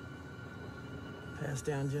just passed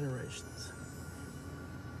down generations.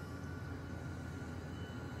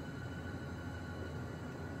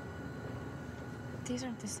 These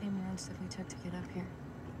aren't the same roads that we took to get up here.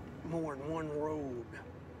 More than one road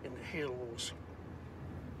in the hills.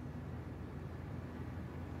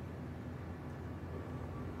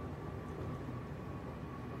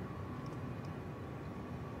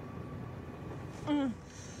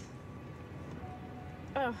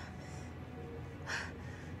 Oh.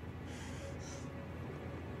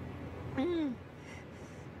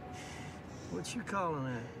 What you calling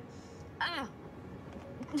that? Ah.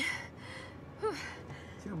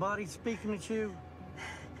 Is your body speaking at you?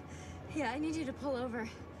 Yeah, I need you to pull over.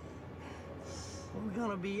 We're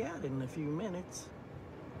gonna be at it in a few minutes.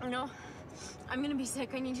 No, I'm gonna be sick.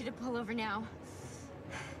 I need you to pull over now.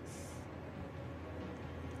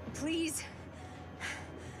 Please.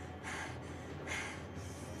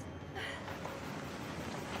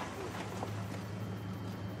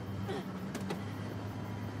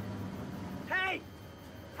 Hey!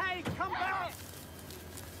 Hey, come back!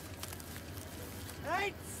 It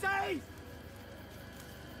ain't safe!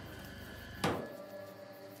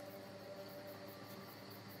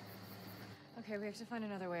 Okay, we have to find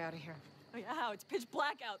another way out of here. Oh yeah, how? It's pitch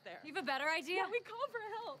black out there. You have a better idea? Yeah, we called for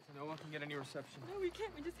help. No one can get any reception. No, we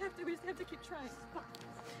can't. We just have to keep trying.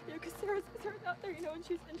 Yeah, because Sarah's out there, you know, and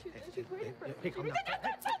she's waiting for us. Hey, calm down.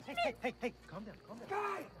 Hey, calm down, calm down.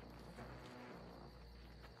 Guy!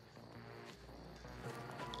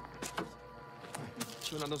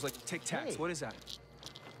 Doing on those like Tic Tacs. Hey. What is that?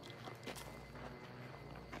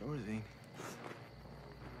 Dorothy.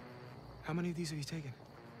 How many of these have you taken?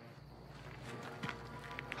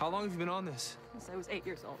 How long have you been on this? Since I was 8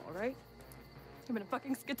 years old, all right? I've been a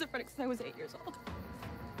fucking schizophrenic since I was 8 years old.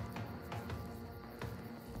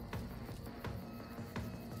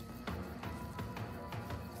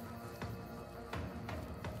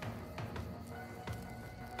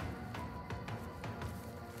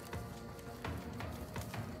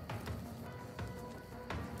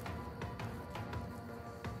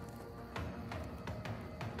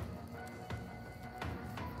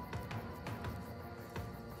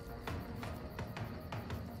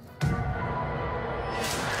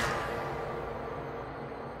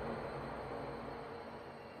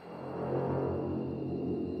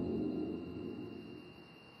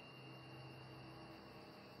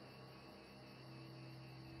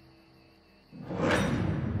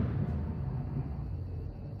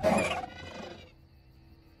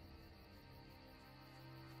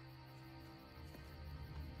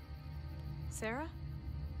 Sarah?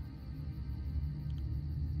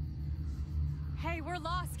 Hey, we're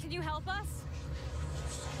lost. Can you help us?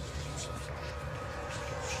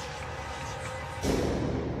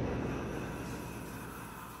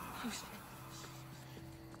 Oh, shit.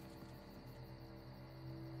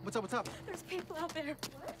 What's up? There's people out there.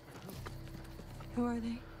 What? Who are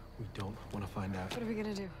they? We don't want to find out. What are we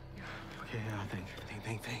gonna do? Okay,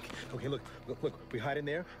 think. Okay, look. We hide in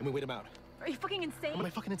there and we wait them out. Are you fucking insane? Am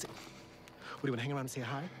I fucking insane? What, do you want to hang around and say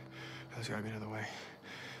hi? Those gotta be another way.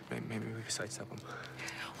 Maybe we can sidestep them.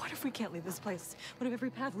 What if we can't leave this place? What if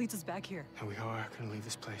every path leads us back here? And we are gonna leave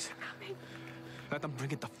this place. Let them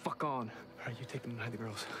bring it the fuck on. All right, you take them and hide the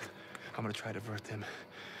girls. I'm gonna try to divert them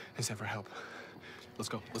and send for help. Let's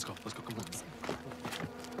go, come on.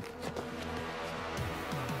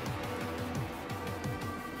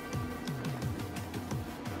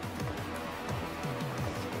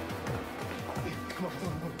 Come on.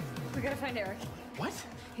 We gotta find Eric. What?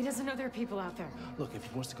 He doesn't know there are people out there. Look, if he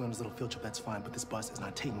wants to go on his little field trip, that's fine, but this bus is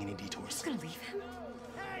not taking any detours. Just gonna leave him?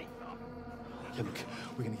 Yeah, look,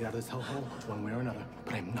 we're gonna get out of this hellhole one way or another,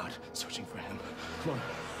 but I'm not searching for him. Come on.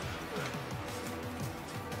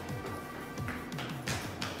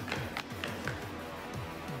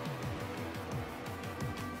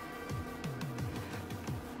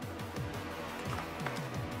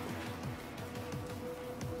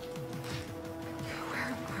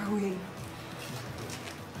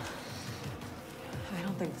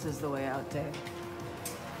 think this is the way out, Dave.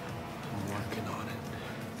 I'm working on it.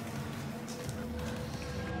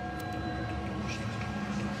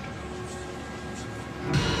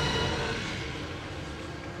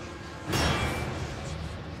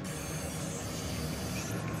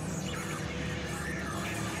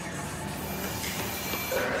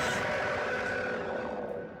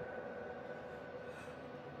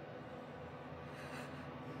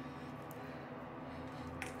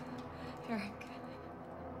 Eric.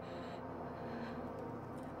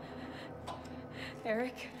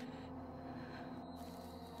 Eric.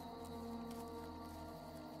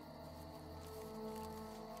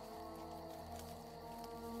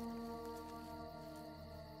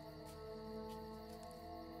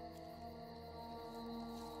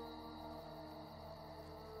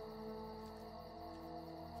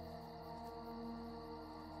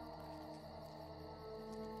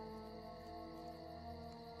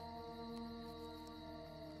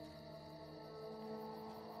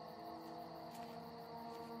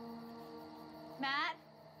 Matt?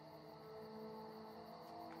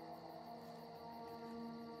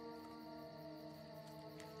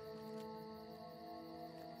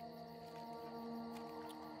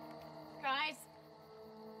 Guys?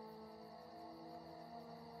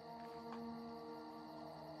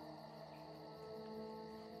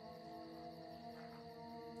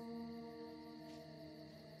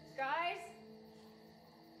 Guys?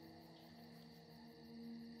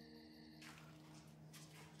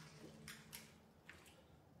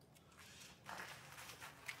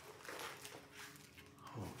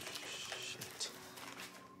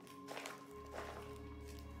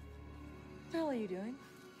 What the hell are you doing?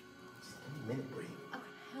 Just a minute, Bree. Oh,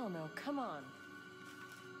 hell no. Come on.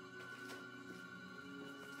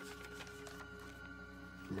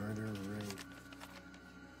 Murder, rape,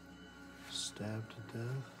 stabbed to death,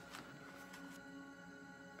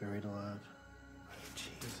 buried alive.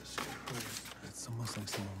 Jesus Christ. It's almost like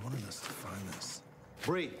someone wanted us to find this.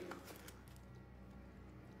 Bree!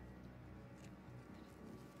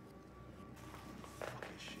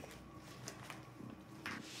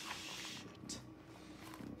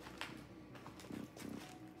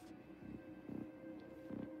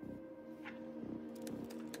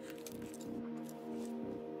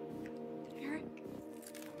 Eric.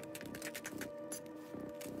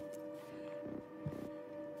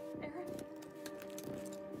 Eric.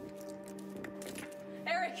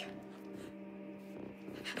 Eric.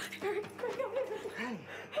 Eric, Hey.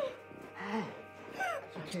 Hey.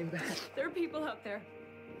 You came back. there are people out there.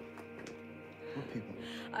 What people?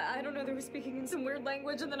 I don't know, they were speaking in some weird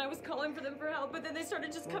language, and then I was calling for them for help, but then they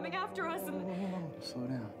started just coming after us, and Slow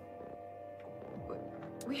down.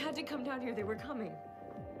 we had to come down here. They were coming.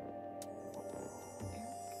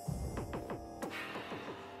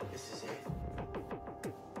 This is it.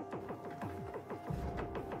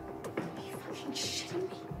 Are you fucking shitting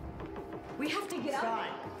me? We have to get out. Sky.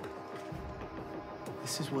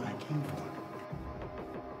 This is what I came for.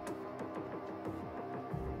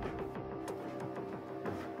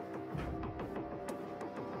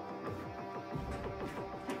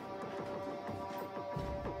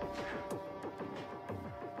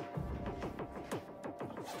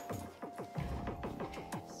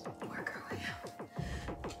 Work our way out.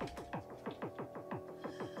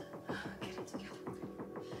 Get it together.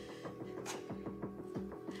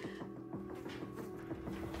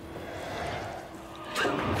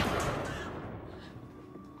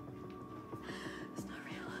 It's not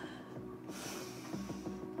real.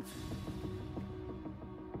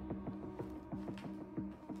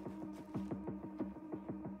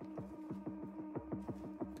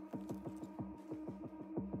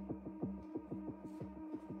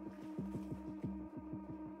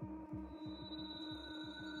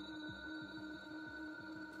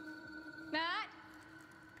 Matt?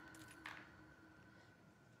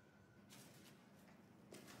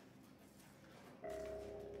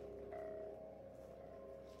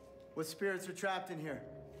 What spirits are trapped in here?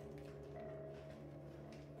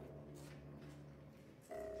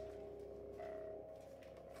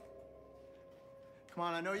 Come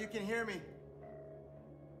on, I know you can hear me.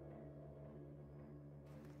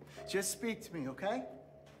 Just speak to me, okay?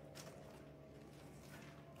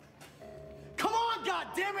 Come on,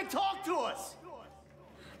 goddammit, talk to us!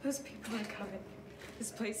 Those people are coming.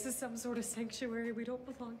 This place is some sort of sanctuary. We don't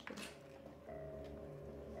belong here.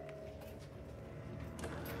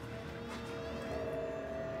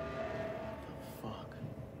 Fuck.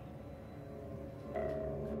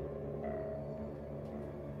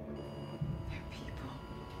 They're people.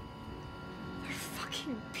 They're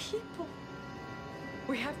fucking people.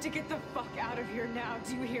 We have to get the fuck out of here now.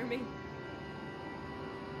 Do you hear me?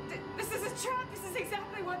 a trap. This is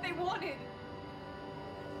exactly what they wanted.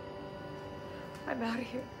 I'm out of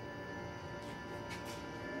here.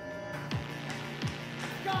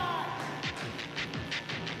 Scott!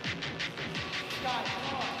 Scott,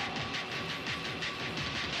 come on.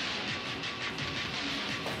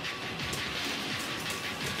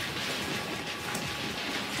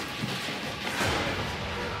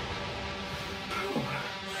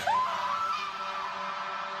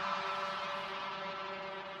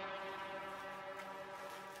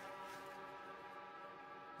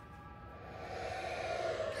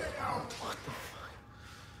 What the fuck?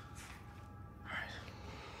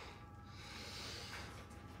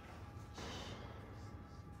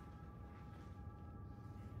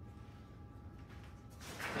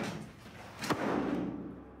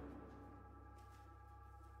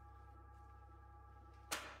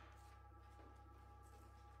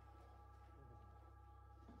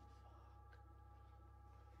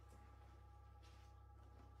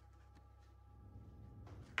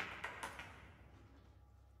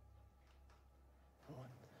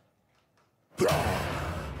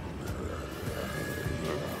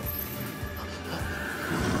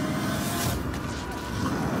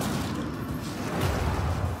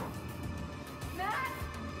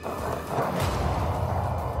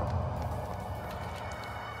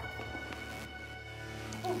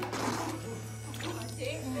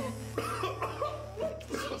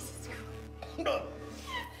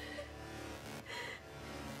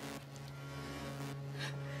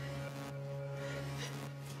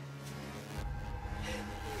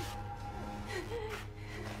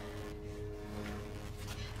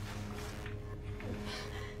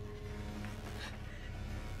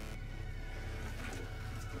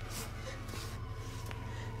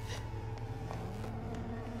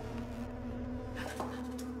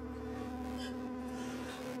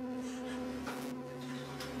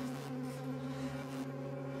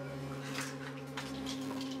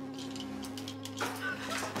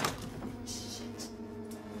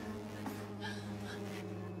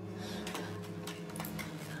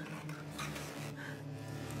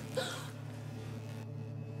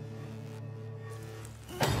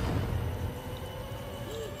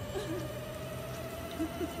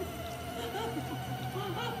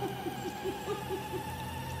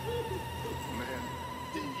 Man,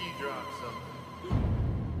 did you drop something?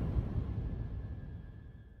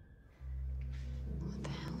 What the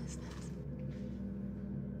hell is this?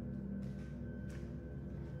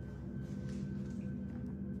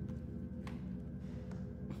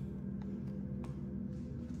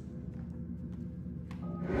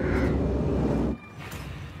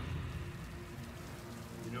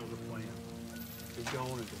 You know the plan. You're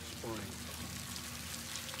going until spring.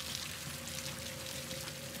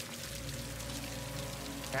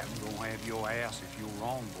 Captain gonna have your ass if you're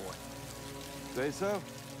wrong, boy. Say so?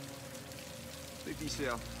 Speak for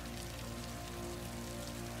yourself.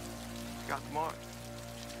 Got the mark.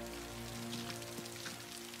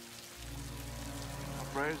 Our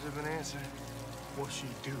prayers have been answered. What's she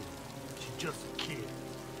do? She's just a kid.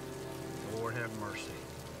 Lord have mercy.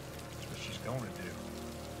 That's what she's gonna do.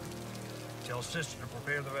 Tell sister to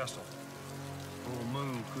prepare the vessel. Full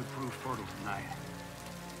moon could prove fertile tonight.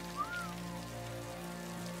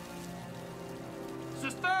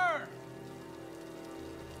 Sister!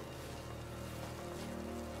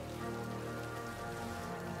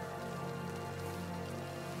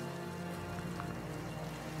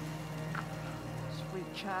 Sweet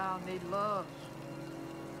child need love.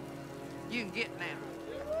 You can get now.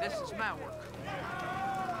 This is my work.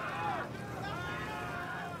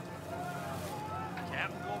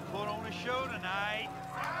 Captain gonna put on a show tonight.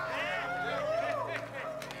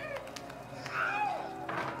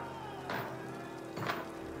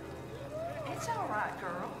 It's all right,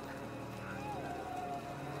 girl.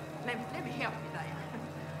 Let me help you there.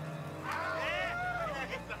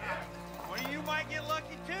 Well, you might get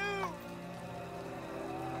lucky too.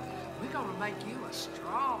 We're gonna make you a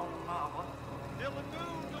strong mama. Till the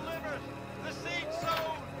moon delivers the seed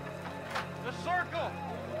sown. The circle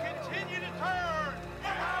will continue to turn.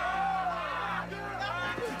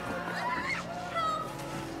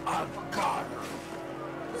 I've got her.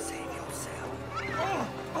 Save yourself.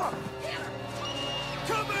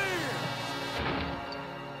 Come here!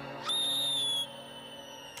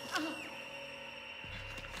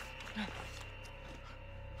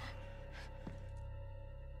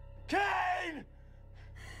 Kane!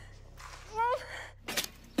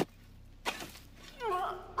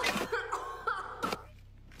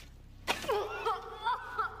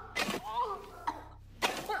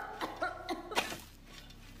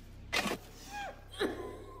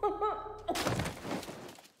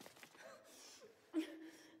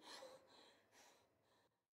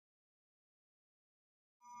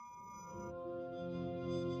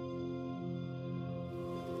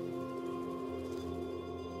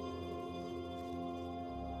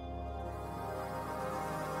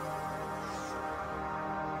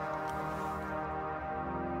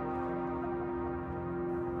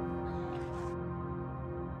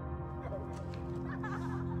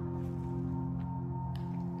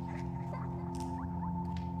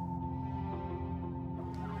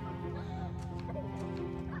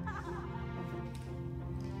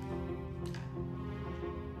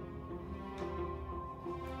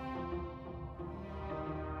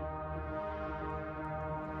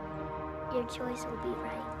 your choice will be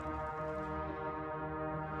right.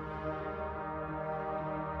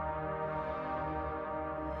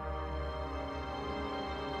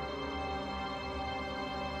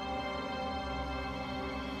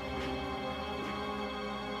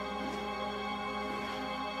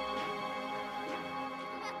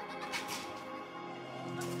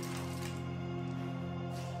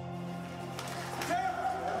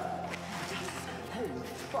 Holy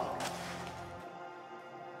fuck.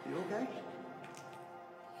 You okay?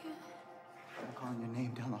 Yeah. I'm calling your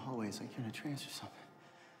name down the hallway. It's like you're in a trance or something.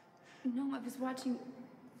 No, I was watching.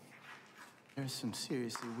 There's some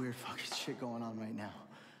seriously weird fucking shit going on right now.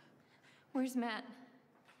 Where's Matt?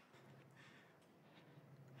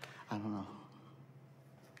 I don't know.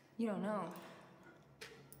 You don't know.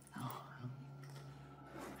 No.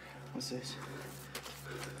 What's this?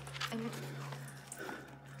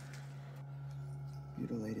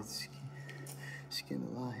 Mutilated skin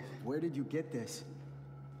alive. Where did you get this?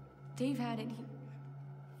 Dave had it.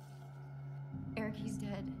 Eric, he's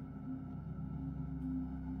dead.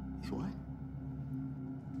 He's what?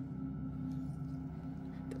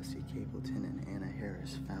 Dusty Capleton and Anna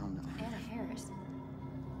Harris found them. Anna Harris?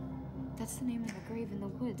 That's the name of the grave in the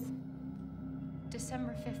woods.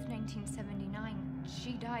 December 5th, 1979.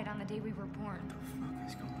 She died on the day we were born. What the fuck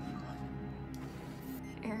is going on?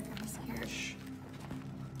 Eric, I'm scared. Shh.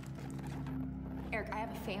 Eric, I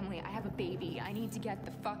have a family. I have a baby. I need to get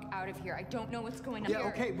the fuck out of here. I don't know what's going on here. Yeah,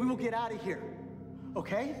 okay, we will get out of here.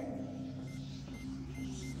 Okay?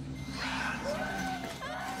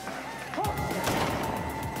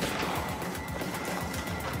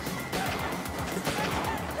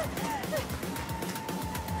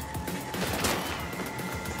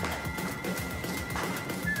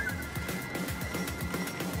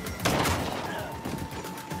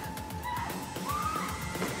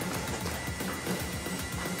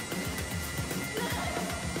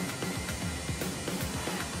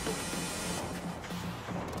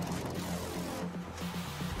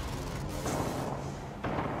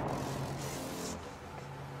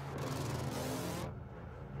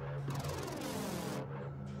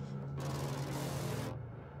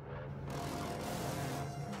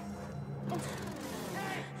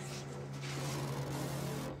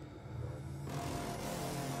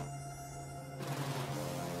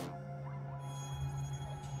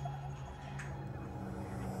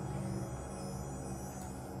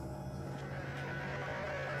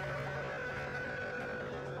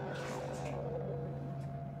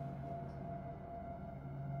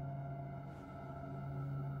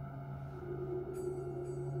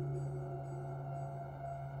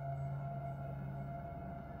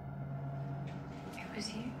 It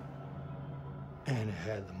was you. Anna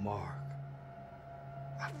had the mark.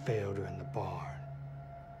 I failed her in the barn.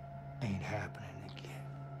 Ain't happening again.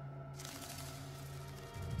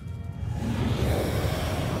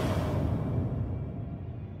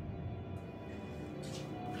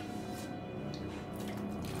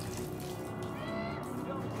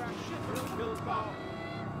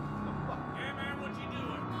 Hey, man, what you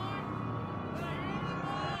doing?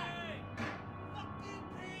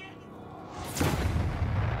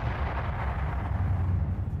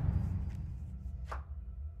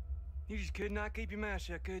 You just could not keep your mouth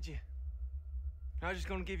shut, could you? I was just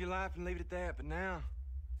gonna give you life and leave it at that, but now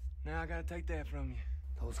I gotta take that from you.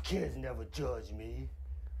 Those kids never judged me.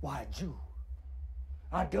 Why'd you?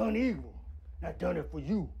 I done evil. I done it for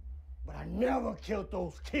you. But I never killed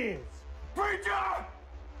those kids. Preacher!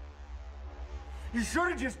 You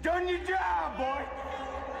should have just done your job, boy.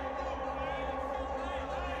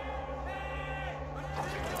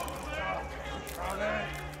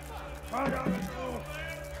 Come down the door.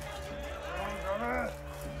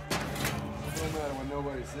 It don't matter when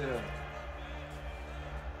nobody's there.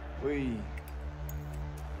 We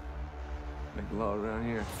make the law around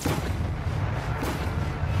here.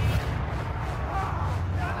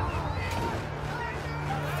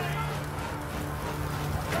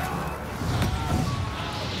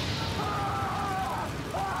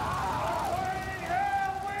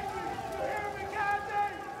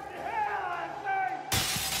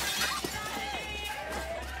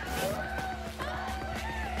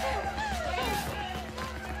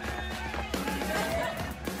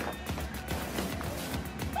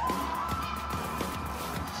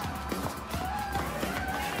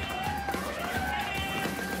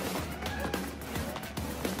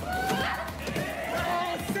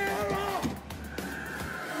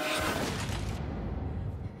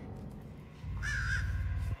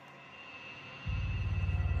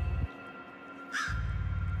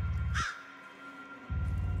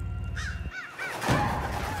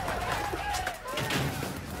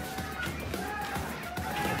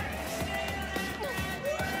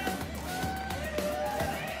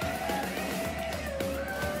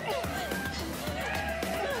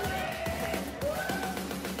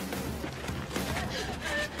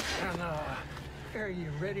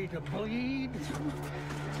 you ready to bleed?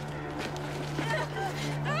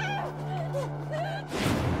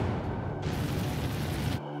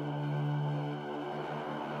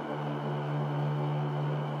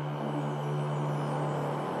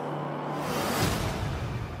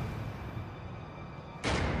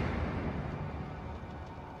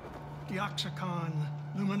 Dioxicon,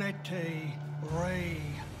 Luminete, Ray,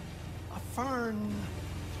 a fern,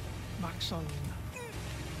 Maxon,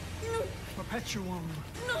 Perpetuum.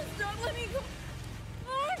 No, stop, let me go.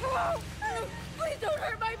 Oh, no, please don't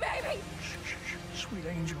hurt my baby. Shh, sweet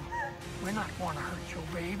angel. We're not going to hurt your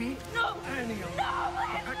baby. No. Anium, No,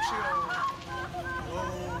 please. Perpetio.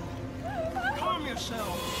 Oh, calm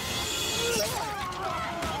yourself.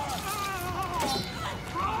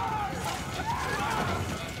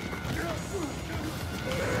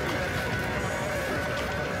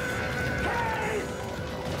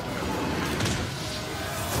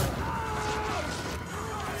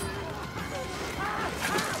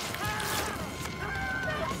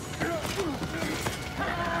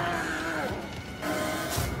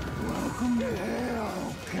 Welcome to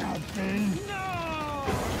hell, Captain.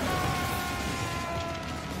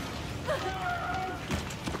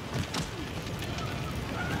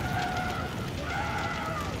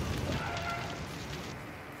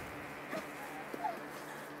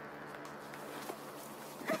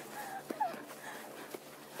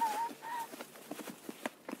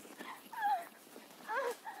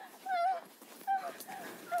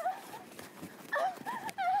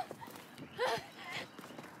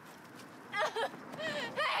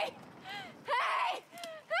 Hey! Hey!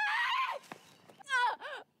 Hey! No.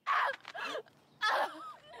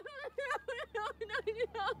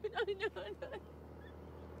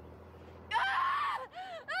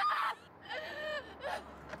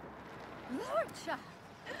 Lord, child,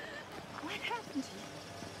 what happened to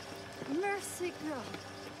you? Mercy, girl,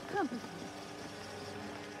 come with me.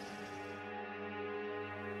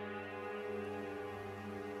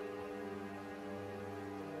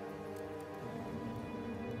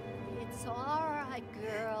 It's all right,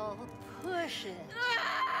 girl. Push it.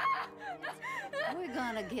 We're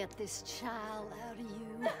gonna get this child out of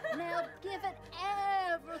you. Now give it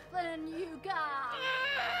everything you got.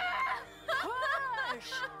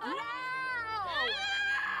 Push! Now!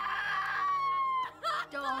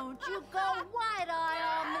 Don't you go wide-eye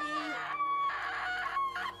on me.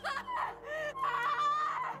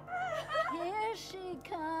 Here she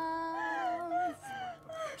comes.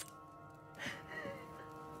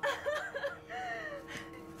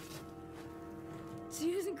 She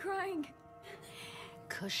isn't crying.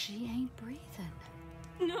 'Cause she ain't breathing.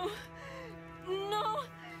 No.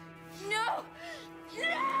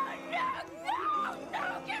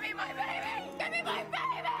 Give me my baby! Give me my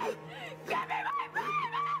baby! Give me my baby!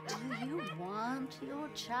 Do you want your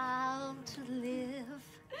child to live?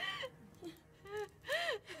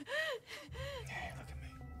 Hey, look at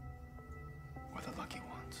me. We're the lucky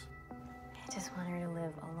ones. I just want her to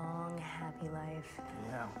live a long, happy life.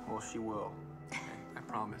 Yeah, well, she will. I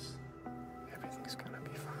promise. Everything's gonna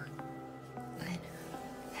be fine. Yes.